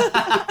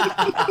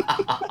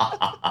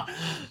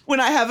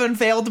have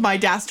unveiled my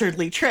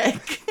dastardly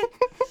trick.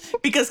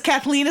 Because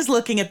Kathleen is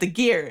looking at the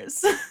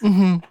gears.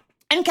 Mm-hmm.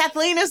 And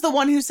Kathleen is the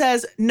one who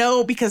says,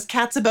 "No, because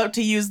Kat's about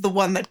to use the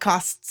one that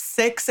costs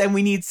 6 and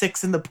we need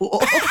 6 in the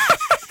pool."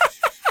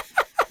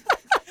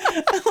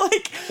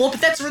 Well,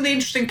 but that's a really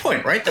interesting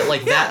point, right?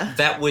 That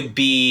that would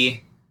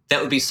be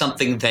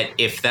something that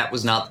if that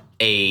was not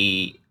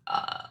a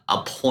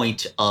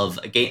point of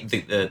a game,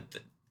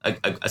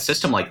 a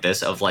system like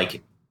this of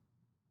like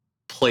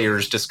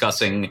players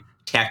discussing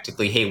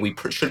tactically, hey, we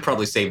should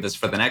probably save this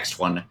for the next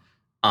one.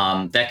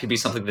 That could be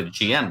something that a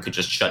GM could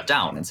just shut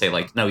down and say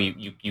like, no,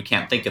 you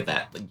can't think of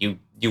that. Like,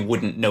 you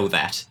wouldn't know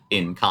that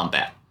in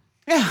combat.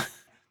 Yeah,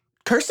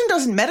 Kirsten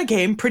doesn't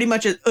metagame pretty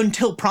much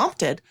until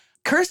prompted.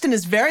 Kirsten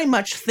is very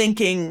much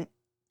thinking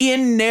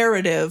in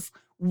narrative,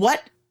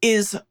 what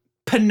is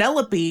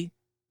Penelope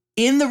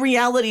in the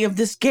reality of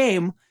this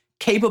game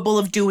capable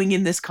of doing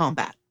in this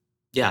combat?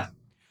 Yeah.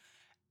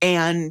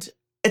 And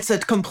it's a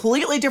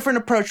completely different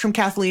approach from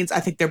Kathleen's.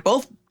 I think they're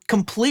both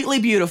completely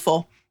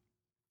beautiful.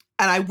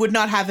 And I would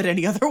not have it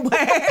any other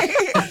way.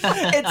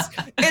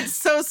 It's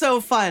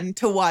so fun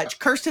to watch.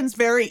 Kirsten's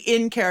very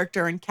in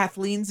character and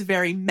Kathleen's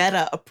very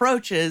meta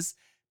approaches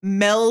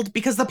meld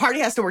because the party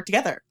has to work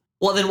together.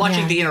 Well, then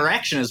watching the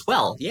interaction as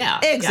well. Yeah.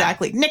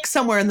 Exactly. Yeah. Nick's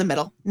somewhere in the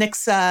middle.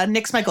 Nick's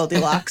my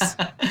Goldilocks.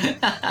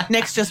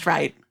 Nick's just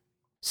right.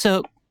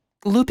 So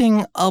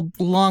looping a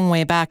long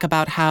way back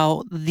about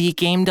how the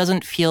game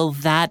doesn't feel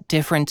that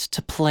different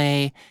to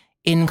play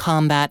in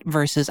combat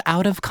versus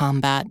out of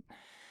combat,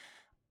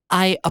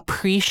 I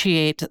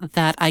appreciate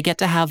that I get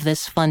to have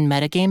this fun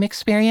metagame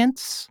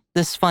experience,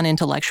 this fun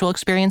intellectual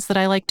experience that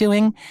I like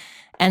doing,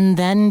 and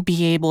then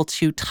be able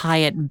to tie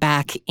it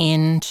back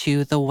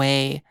into the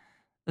way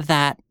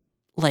that,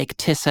 like,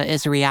 Tissa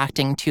is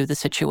reacting to the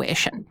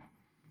situation.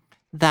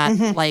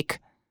 That, like,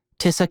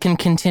 Tissa can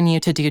continue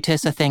to do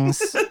Tissa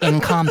things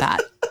in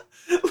combat.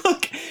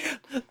 Look,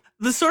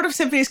 the sort of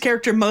Symphony's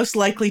character most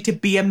likely to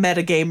be a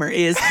metagamer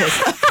is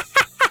Tissa.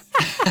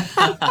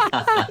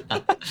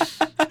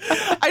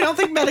 I don't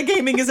think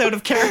metagaming is out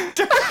of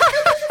character.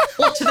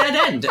 Well, to that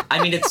end, I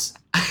mean, it's...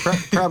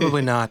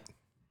 Probably not.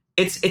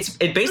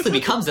 It basically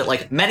becomes that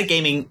like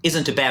metagaming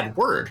isn't a bad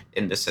word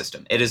in this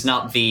system. It is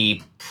not the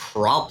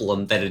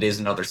problem that it is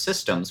in other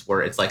systems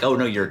where it's like, oh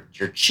no, you're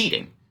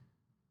cheating.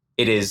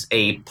 It is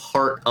a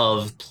part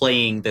of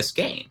playing this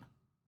game.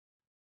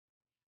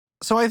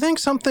 So I think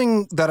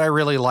something that I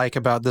really like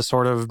about this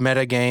sort of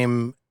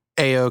metagame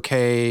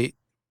AOK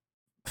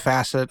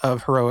facet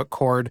of Heroic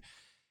Chord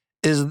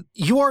is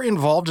you are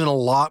involved in a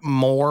lot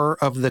more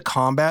of the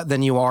combat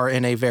than you are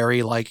in a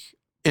very like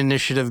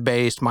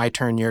initiative-based, my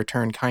turn, your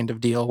turn kind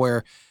of deal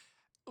where,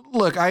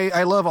 look,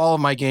 I love all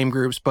of my game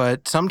groups,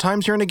 but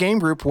sometimes you're in a game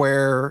group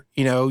where,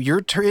 you know,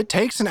 it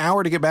takes an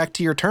hour to get back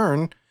to your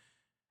turn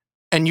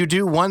and you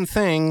do one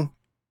thing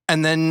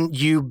and then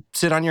you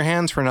sit on your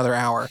hands for another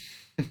hour.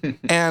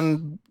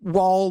 And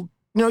while,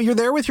 you know, you're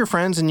there with your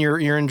friends and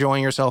you're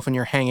enjoying yourself and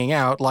you're hanging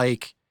out,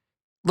 like,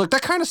 look,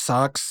 that kind of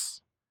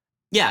sucks.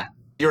 Yeah,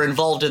 you're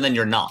involved and then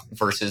you're not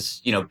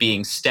versus, you know,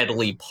 being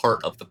steadily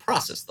part of the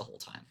process the whole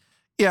time.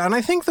 Yeah, and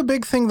I think the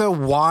big thing, though,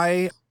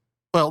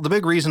 the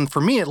big reason for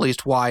me, at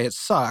least, why it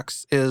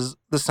sucks is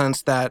the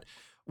sense that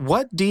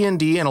what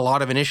D&D and a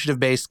lot of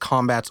initiative-based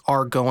combats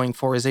are going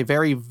for is a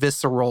very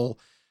visceral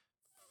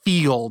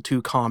feel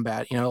to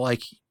combat. You know,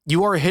 like,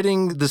 you are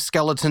hitting the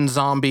skeleton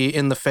zombie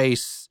in the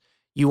face.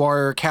 You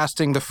are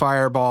casting the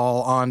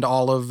fireball on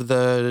all of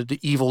the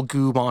evil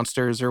goo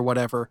monsters or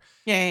whatever.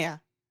 Yeah.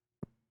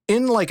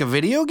 In like a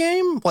video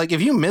game, like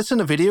if you miss in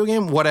a video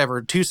game,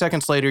 whatever, 2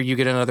 seconds later, you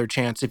get another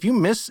chance. If you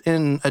miss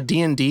in a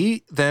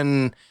D&D,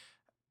 then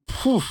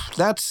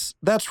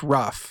that's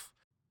rough.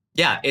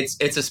 Yeah,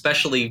 it's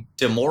especially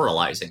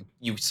demoralizing.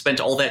 You spent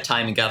all that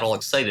time and got all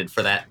excited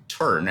for that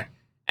turn,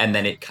 and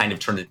then it kind of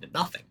turned into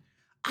nothing.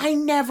 I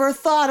never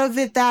thought of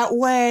it that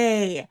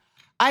way.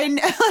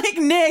 Like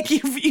Nick,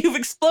 you've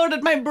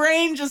exploded my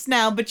brain just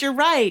now, but you're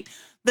right.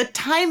 The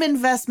time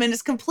investment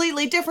is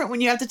completely different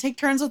when you have to take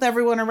turns with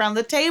everyone around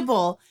the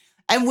table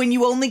and when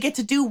you only get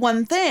to do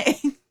one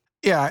thing.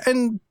 Yeah,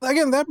 and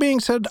again, that being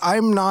said,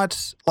 I'm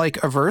not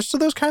like averse to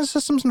those kinds of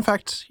systems. In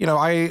fact, you know,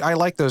 I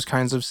like those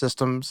kinds of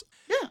systems.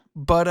 Yeah.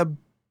 But a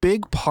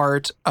big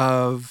part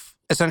of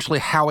essentially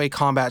how a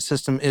combat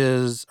system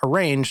is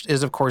arranged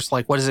is, of course,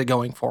 like, what is it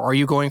going for? Are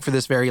you going for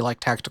this very like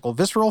tactical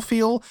visceral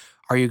feel?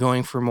 Are you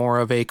going for more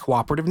of a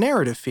cooperative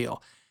narrative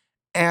feel?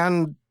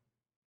 And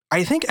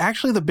I think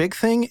actually the big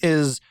thing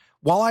is,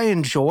 while I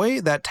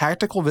enjoy that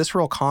tactical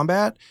visceral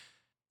combat,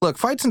 look,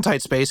 fights in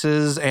tight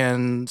spaces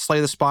and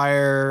Slay the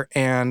Spire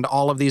and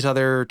all of these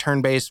other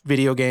turn-based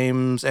video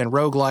games and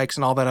roguelikes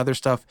and all that other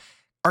stuff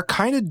are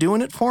kind of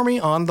doing it for me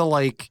on the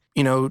like,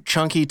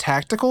 chunky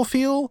tactical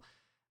feel.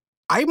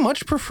 I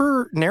much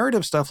prefer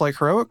narrative stuff like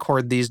Heroic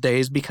Chord these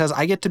days because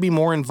I get to be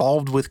more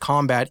involved with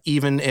combat,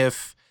 even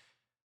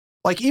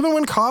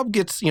when Cobb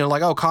gets,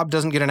 Cobb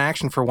doesn't get an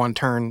action for one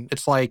turn.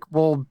 It's like,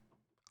 well,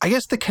 I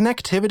guess the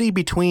connectivity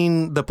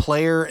between the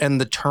player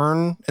and the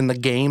turn and the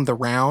game, the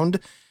round,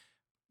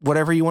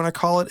 whatever you want to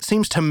call it,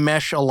 seems to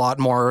mesh a lot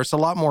more. It's a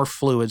lot more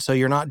fluid. So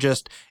you're not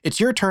just, it's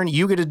your turn,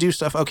 you get to do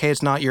stuff. Okay,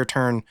 it's not your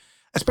turn.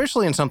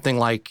 Especially in something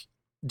like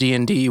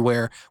D&D,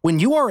 where when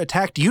you are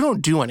attacked, you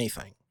don't do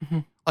anything. Mm-hmm.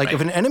 Like,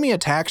 if an enemy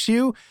attacks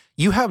you,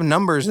 you have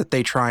numbers that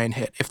they try and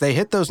hit. If they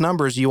hit those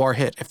numbers, you are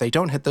hit. If they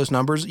don't hit those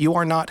numbers, you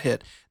are not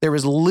hit. There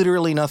is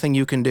literally nothing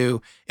you can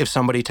do if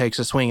somebody takes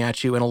a swing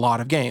at you in a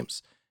lot of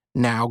games.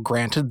 Now,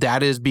 granted,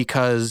 that is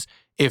because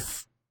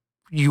if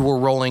you were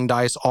rolling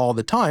dice all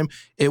the time,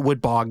 it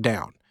would bog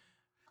down.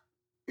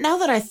 Now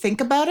that I think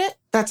about it,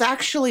 that's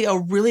actually a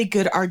really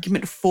good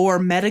argument for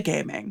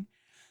metagaming.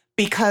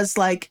 Because,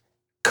 like,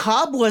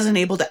 Cobb wasn't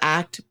able to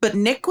act, but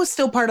Nick was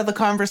still part of the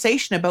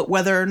conversation about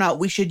whether or not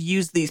we should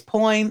use these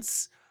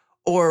points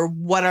or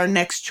what our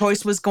next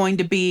choice was going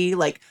to be.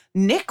 Like,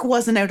 Nick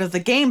wasn't out of the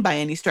game by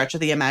any stretch of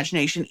the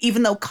imagination,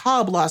 even though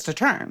Cobb lost a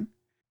turn.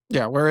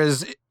 Yeah,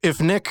 whereas if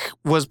Nick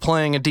was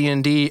playing a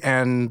D&D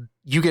and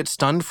you get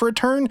stunned for a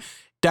turn,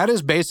 that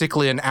is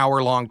basically an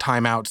hour-long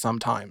timeout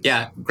sometimes.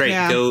 Yeah, great.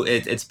 Yeah. Go.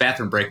 It's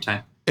bathroom break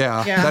time.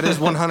 Yeah, that is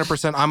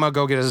 100%. I'm going to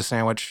go get us a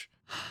sandwich.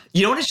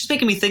 You know what it's just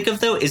making me think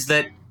of, though, is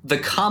that the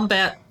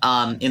combat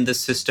in the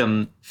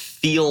system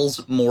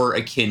feels more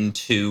akin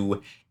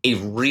to a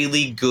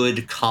really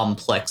good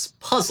complex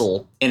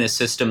puzzle in a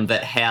system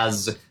that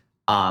has,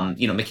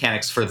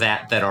 mechanics for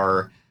that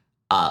are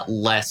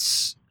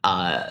less,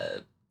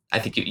 I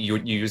think you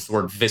use the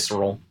word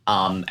visceral,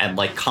 and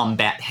like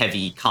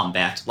combat-heavy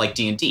combat, like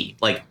D&D.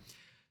 Like,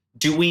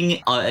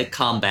 doing a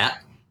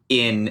combat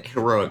in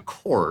Heroic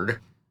Chord,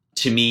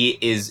 to me,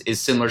 is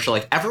similar to,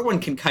 like, everyone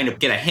can kind of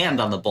get a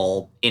hand on the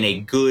ball in a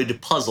good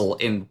puzzle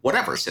in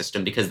whatever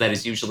system, because that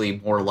is usually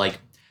more like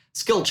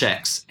skill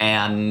checks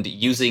and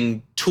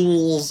using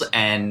tools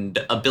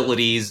and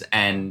abilities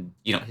and,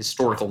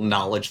 historical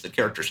knowledge that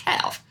characters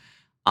have.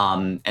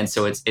 And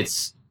so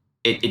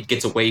it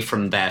gets away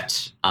from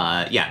that,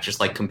 just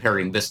like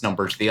comparing this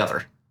number to the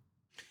other.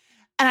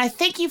 And I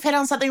think you've hit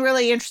on something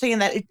really interesting in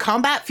that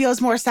combat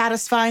feels more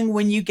satisfying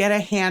when you get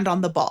a hand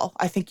on the ball.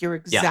 I think you're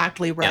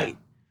exactly right. Yeah.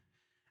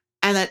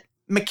 And that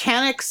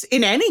mechanics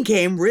in any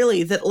game,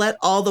 really, that let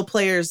all the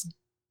players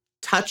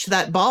touch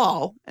that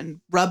ball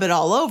and rub it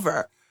all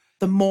over,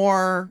 the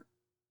more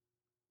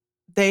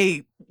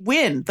they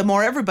win, the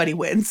more everybody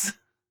wins.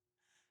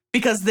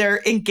 Because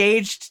they're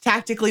engaged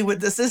tactically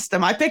with the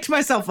system. I picked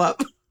myself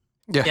up.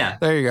 Yeah,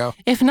 there you go.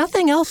 If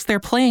nothing else, they're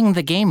playing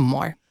the game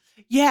more.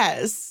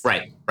 Yes.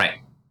 Right.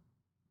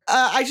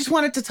 I just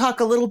wanted to talk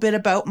a little bit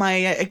about my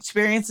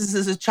experiences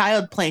as a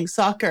child playing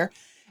soccer.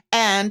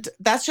 And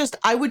that's just,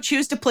 I would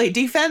choose to play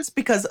defense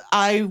because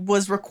I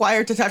was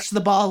required to touch the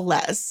ball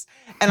less.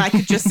 And I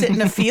could just sit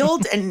in a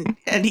field and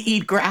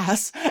eat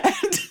grass.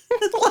 And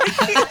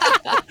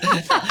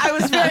I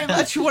was very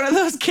much one of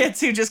those kids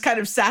who just kind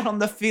of sat on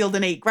the field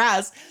and ate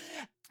grass.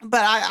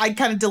 But I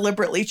kind of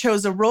deliberately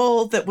chose a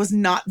role that was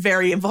not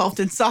very involved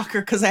in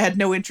soccer because I had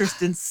no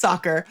interest in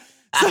soccer.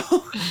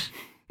 So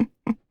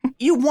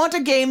you want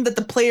a game that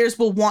the players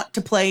will want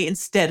to play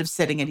instead of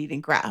sitting and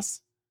eating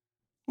grass.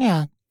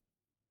 Yeah.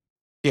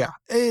 Yeah.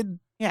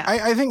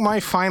 I think my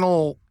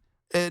final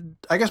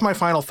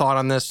thought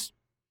on this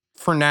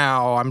for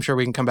now, I'm sure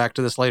we can come back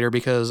to this later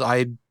because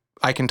I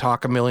can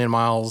talk a million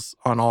miles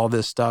on all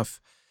this stuff.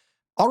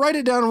 I'll write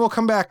it down and we'll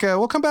come back.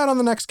 We'll come back on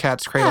the next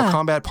Cat's Cradle,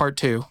 Combat Part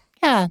 2.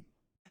 Yeah.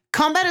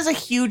 Combat is a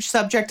huge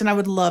subject and I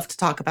would love to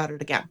talk about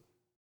it again.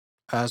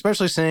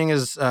 Especially seeing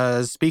as,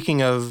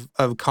 speaking of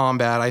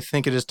combat, I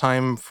think it is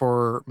time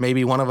for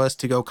maybe one of us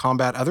to go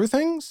combat other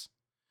things.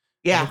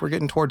 Yeah. I think we're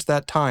getting towards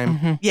that time.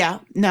 Mm-hmm. Yeah.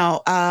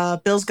 No,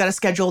 Bill's got a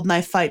scheduled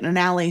knife fight in an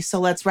alley, so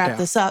let's wrap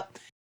this up.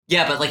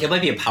 Yeah, but like it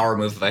might be a power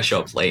move if I show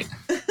up late.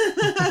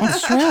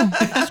 That's true.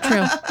 That's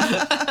true.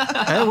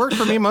 It worked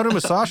for Miyamoto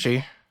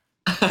Musashi.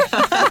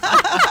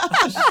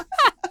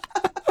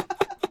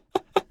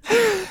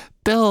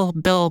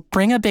 Bill,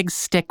 bring a big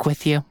stick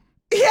with you.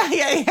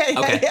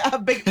 Yeah.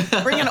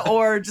 Bring an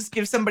oar, just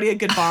give somebody a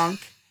good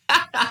bonk.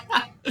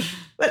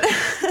 But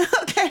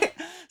okay,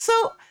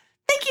 so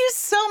thank you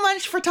so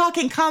much for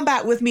talking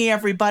combat with me,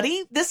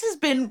 everybody. This has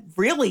been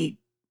really,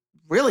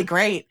 really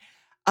great.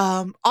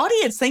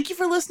 Audience, thank you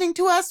for listening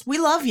to us. We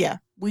love you.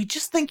 We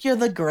just think you're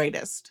the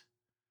greatest.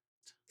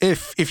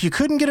 if you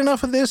couldn't get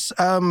enough of this,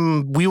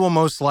 we will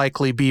most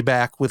likely be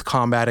back with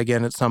combat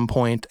again at some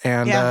point,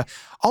 and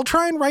I'll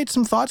try and write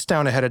some thoughts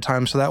down ahead of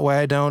time so that way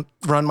I don't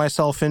run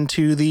myself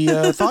into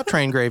the thought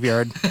train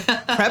graveyard.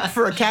 Prep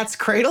for a cat's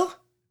cradle?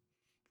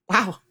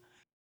 Wow.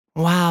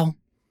 Wow.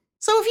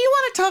 So if you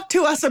want to talk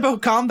to us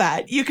about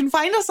combat, you can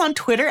find us on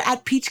Twitter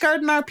at Peach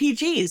Garden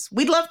RPGs.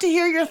 We'd love to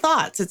hear your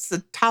thoughts. It's a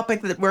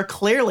topic that we're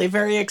clearly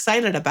very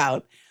excited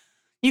about.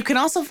 You can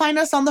also find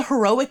us on the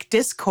Heroic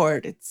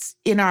Discord. It's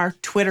in our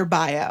Twitter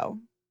bio.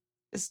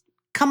 Just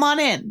come on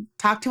in.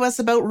 Talk to us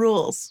about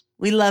rules.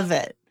 We love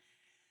it.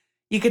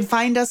 You can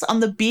find us on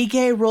the Be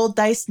Gay Roll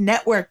Dice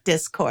Network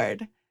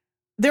Discord.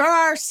 There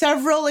are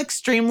several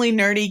extremely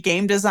nerdy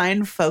game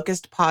design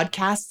focused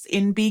podcasts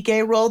in Be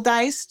Gay Roll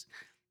Dice.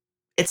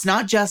 It's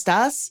not just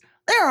us.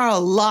 There are a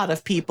lot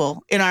of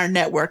people in our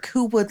network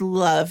who would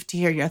love to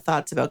hear your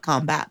thoughts about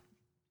combat.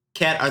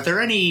 Kat, are there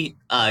any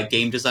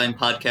game design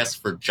podcasts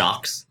for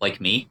jocks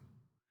like me?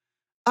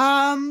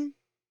 Yeah.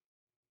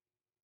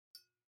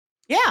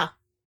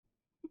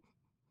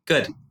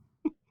 Good.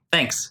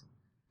 Thanks.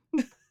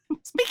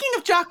 Speaking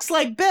of jocks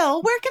like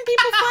Bill, where can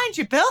people find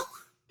you, Bill?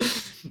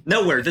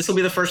 Nowhere. This will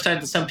be the first time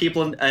that some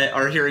people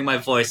are hearing my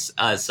voice,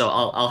 so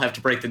I'll have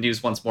to break the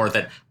news once more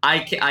that I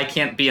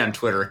can't be on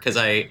Twitter because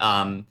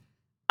I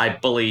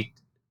bully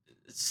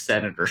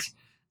senators.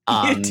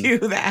 You do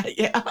that,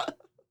 yeah.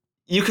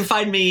 You can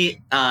find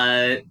me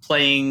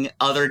playing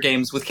other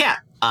games with Kat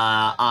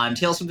on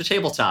Tales from the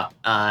Tabletop.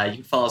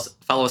 You can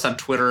follow us on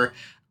Twitter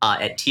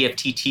at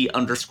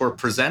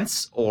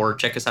TFTT_presents or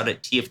check us out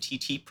at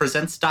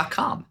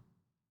TFTTpresents.com.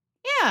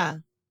 Yeah.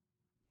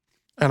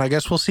 And I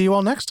guess we'll see you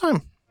all next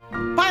time.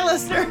 Bye,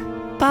 listener.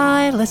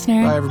 Bye,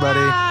 listener. Bye, everybody.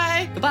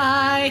 Bye.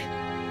 Goodbye.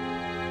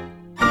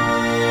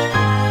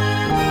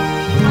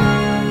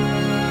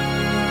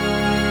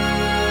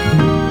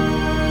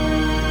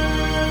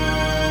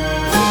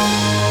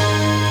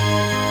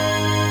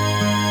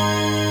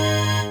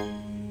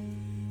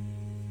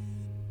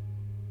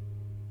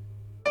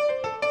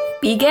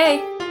 Be gay.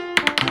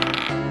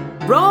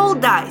 Roll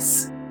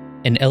dice.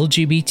 An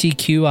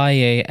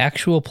LGBTQIA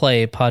actual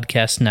play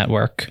podcast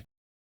network.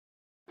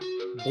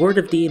 Bored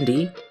of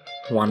D&D?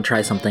 Want to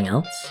try something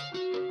else?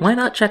 Why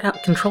not check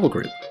out Control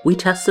Group? We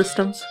test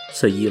systems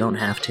so you don't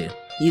have to.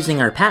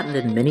 Using our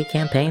patented mini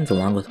campaigns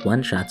along with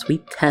one-shots, we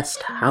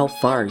test how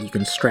far you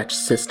can stretch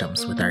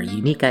systems with our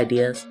unique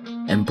ideas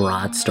and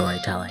broad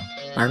storytelling.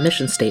 Our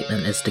mission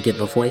statement is to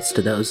give a voice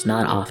to those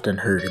not often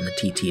heard in the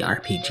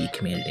TTRPG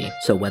community.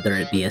 So whether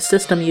it be a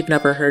system you've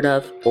never heard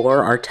of,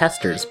 or our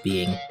testers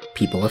being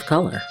people of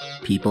color,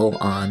 people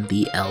on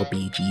the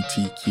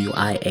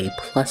LGBTQIA+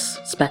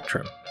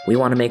 spectrum, we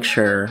want to make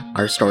sure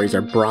our stories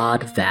are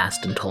broad,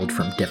 vast, and told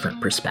from different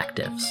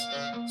perspectives.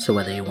 So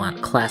whether you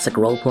want classic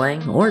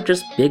role-playing or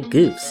just big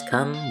goofs,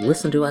 come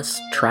listen to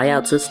us try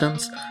out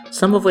systems,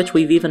 some of which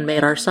we've even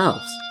made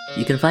ourselves.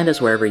 You can find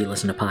us wherever you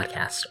listen to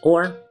podcasts,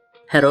 or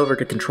head over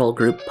to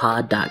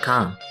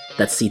controlgrouppod.com.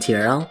 That's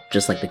CTRL,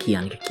 just like the key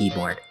on your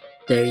keyboard.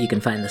 There you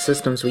can find the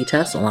systems we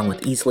test along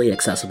with easily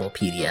accessible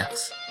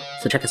PDFs.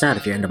 So check us out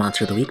if you're into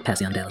Monster of the Week,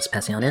 Passion de los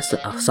Pasiones,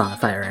 A Song of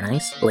Fire and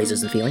Ice,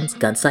 Lasers and Feelings,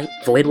 Gunsight,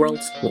 Void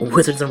Worlds,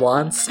 Wizards and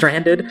Wands,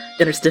 Stranded,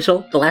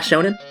 Interstitial, The Last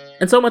Shonen,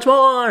 and so much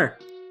more!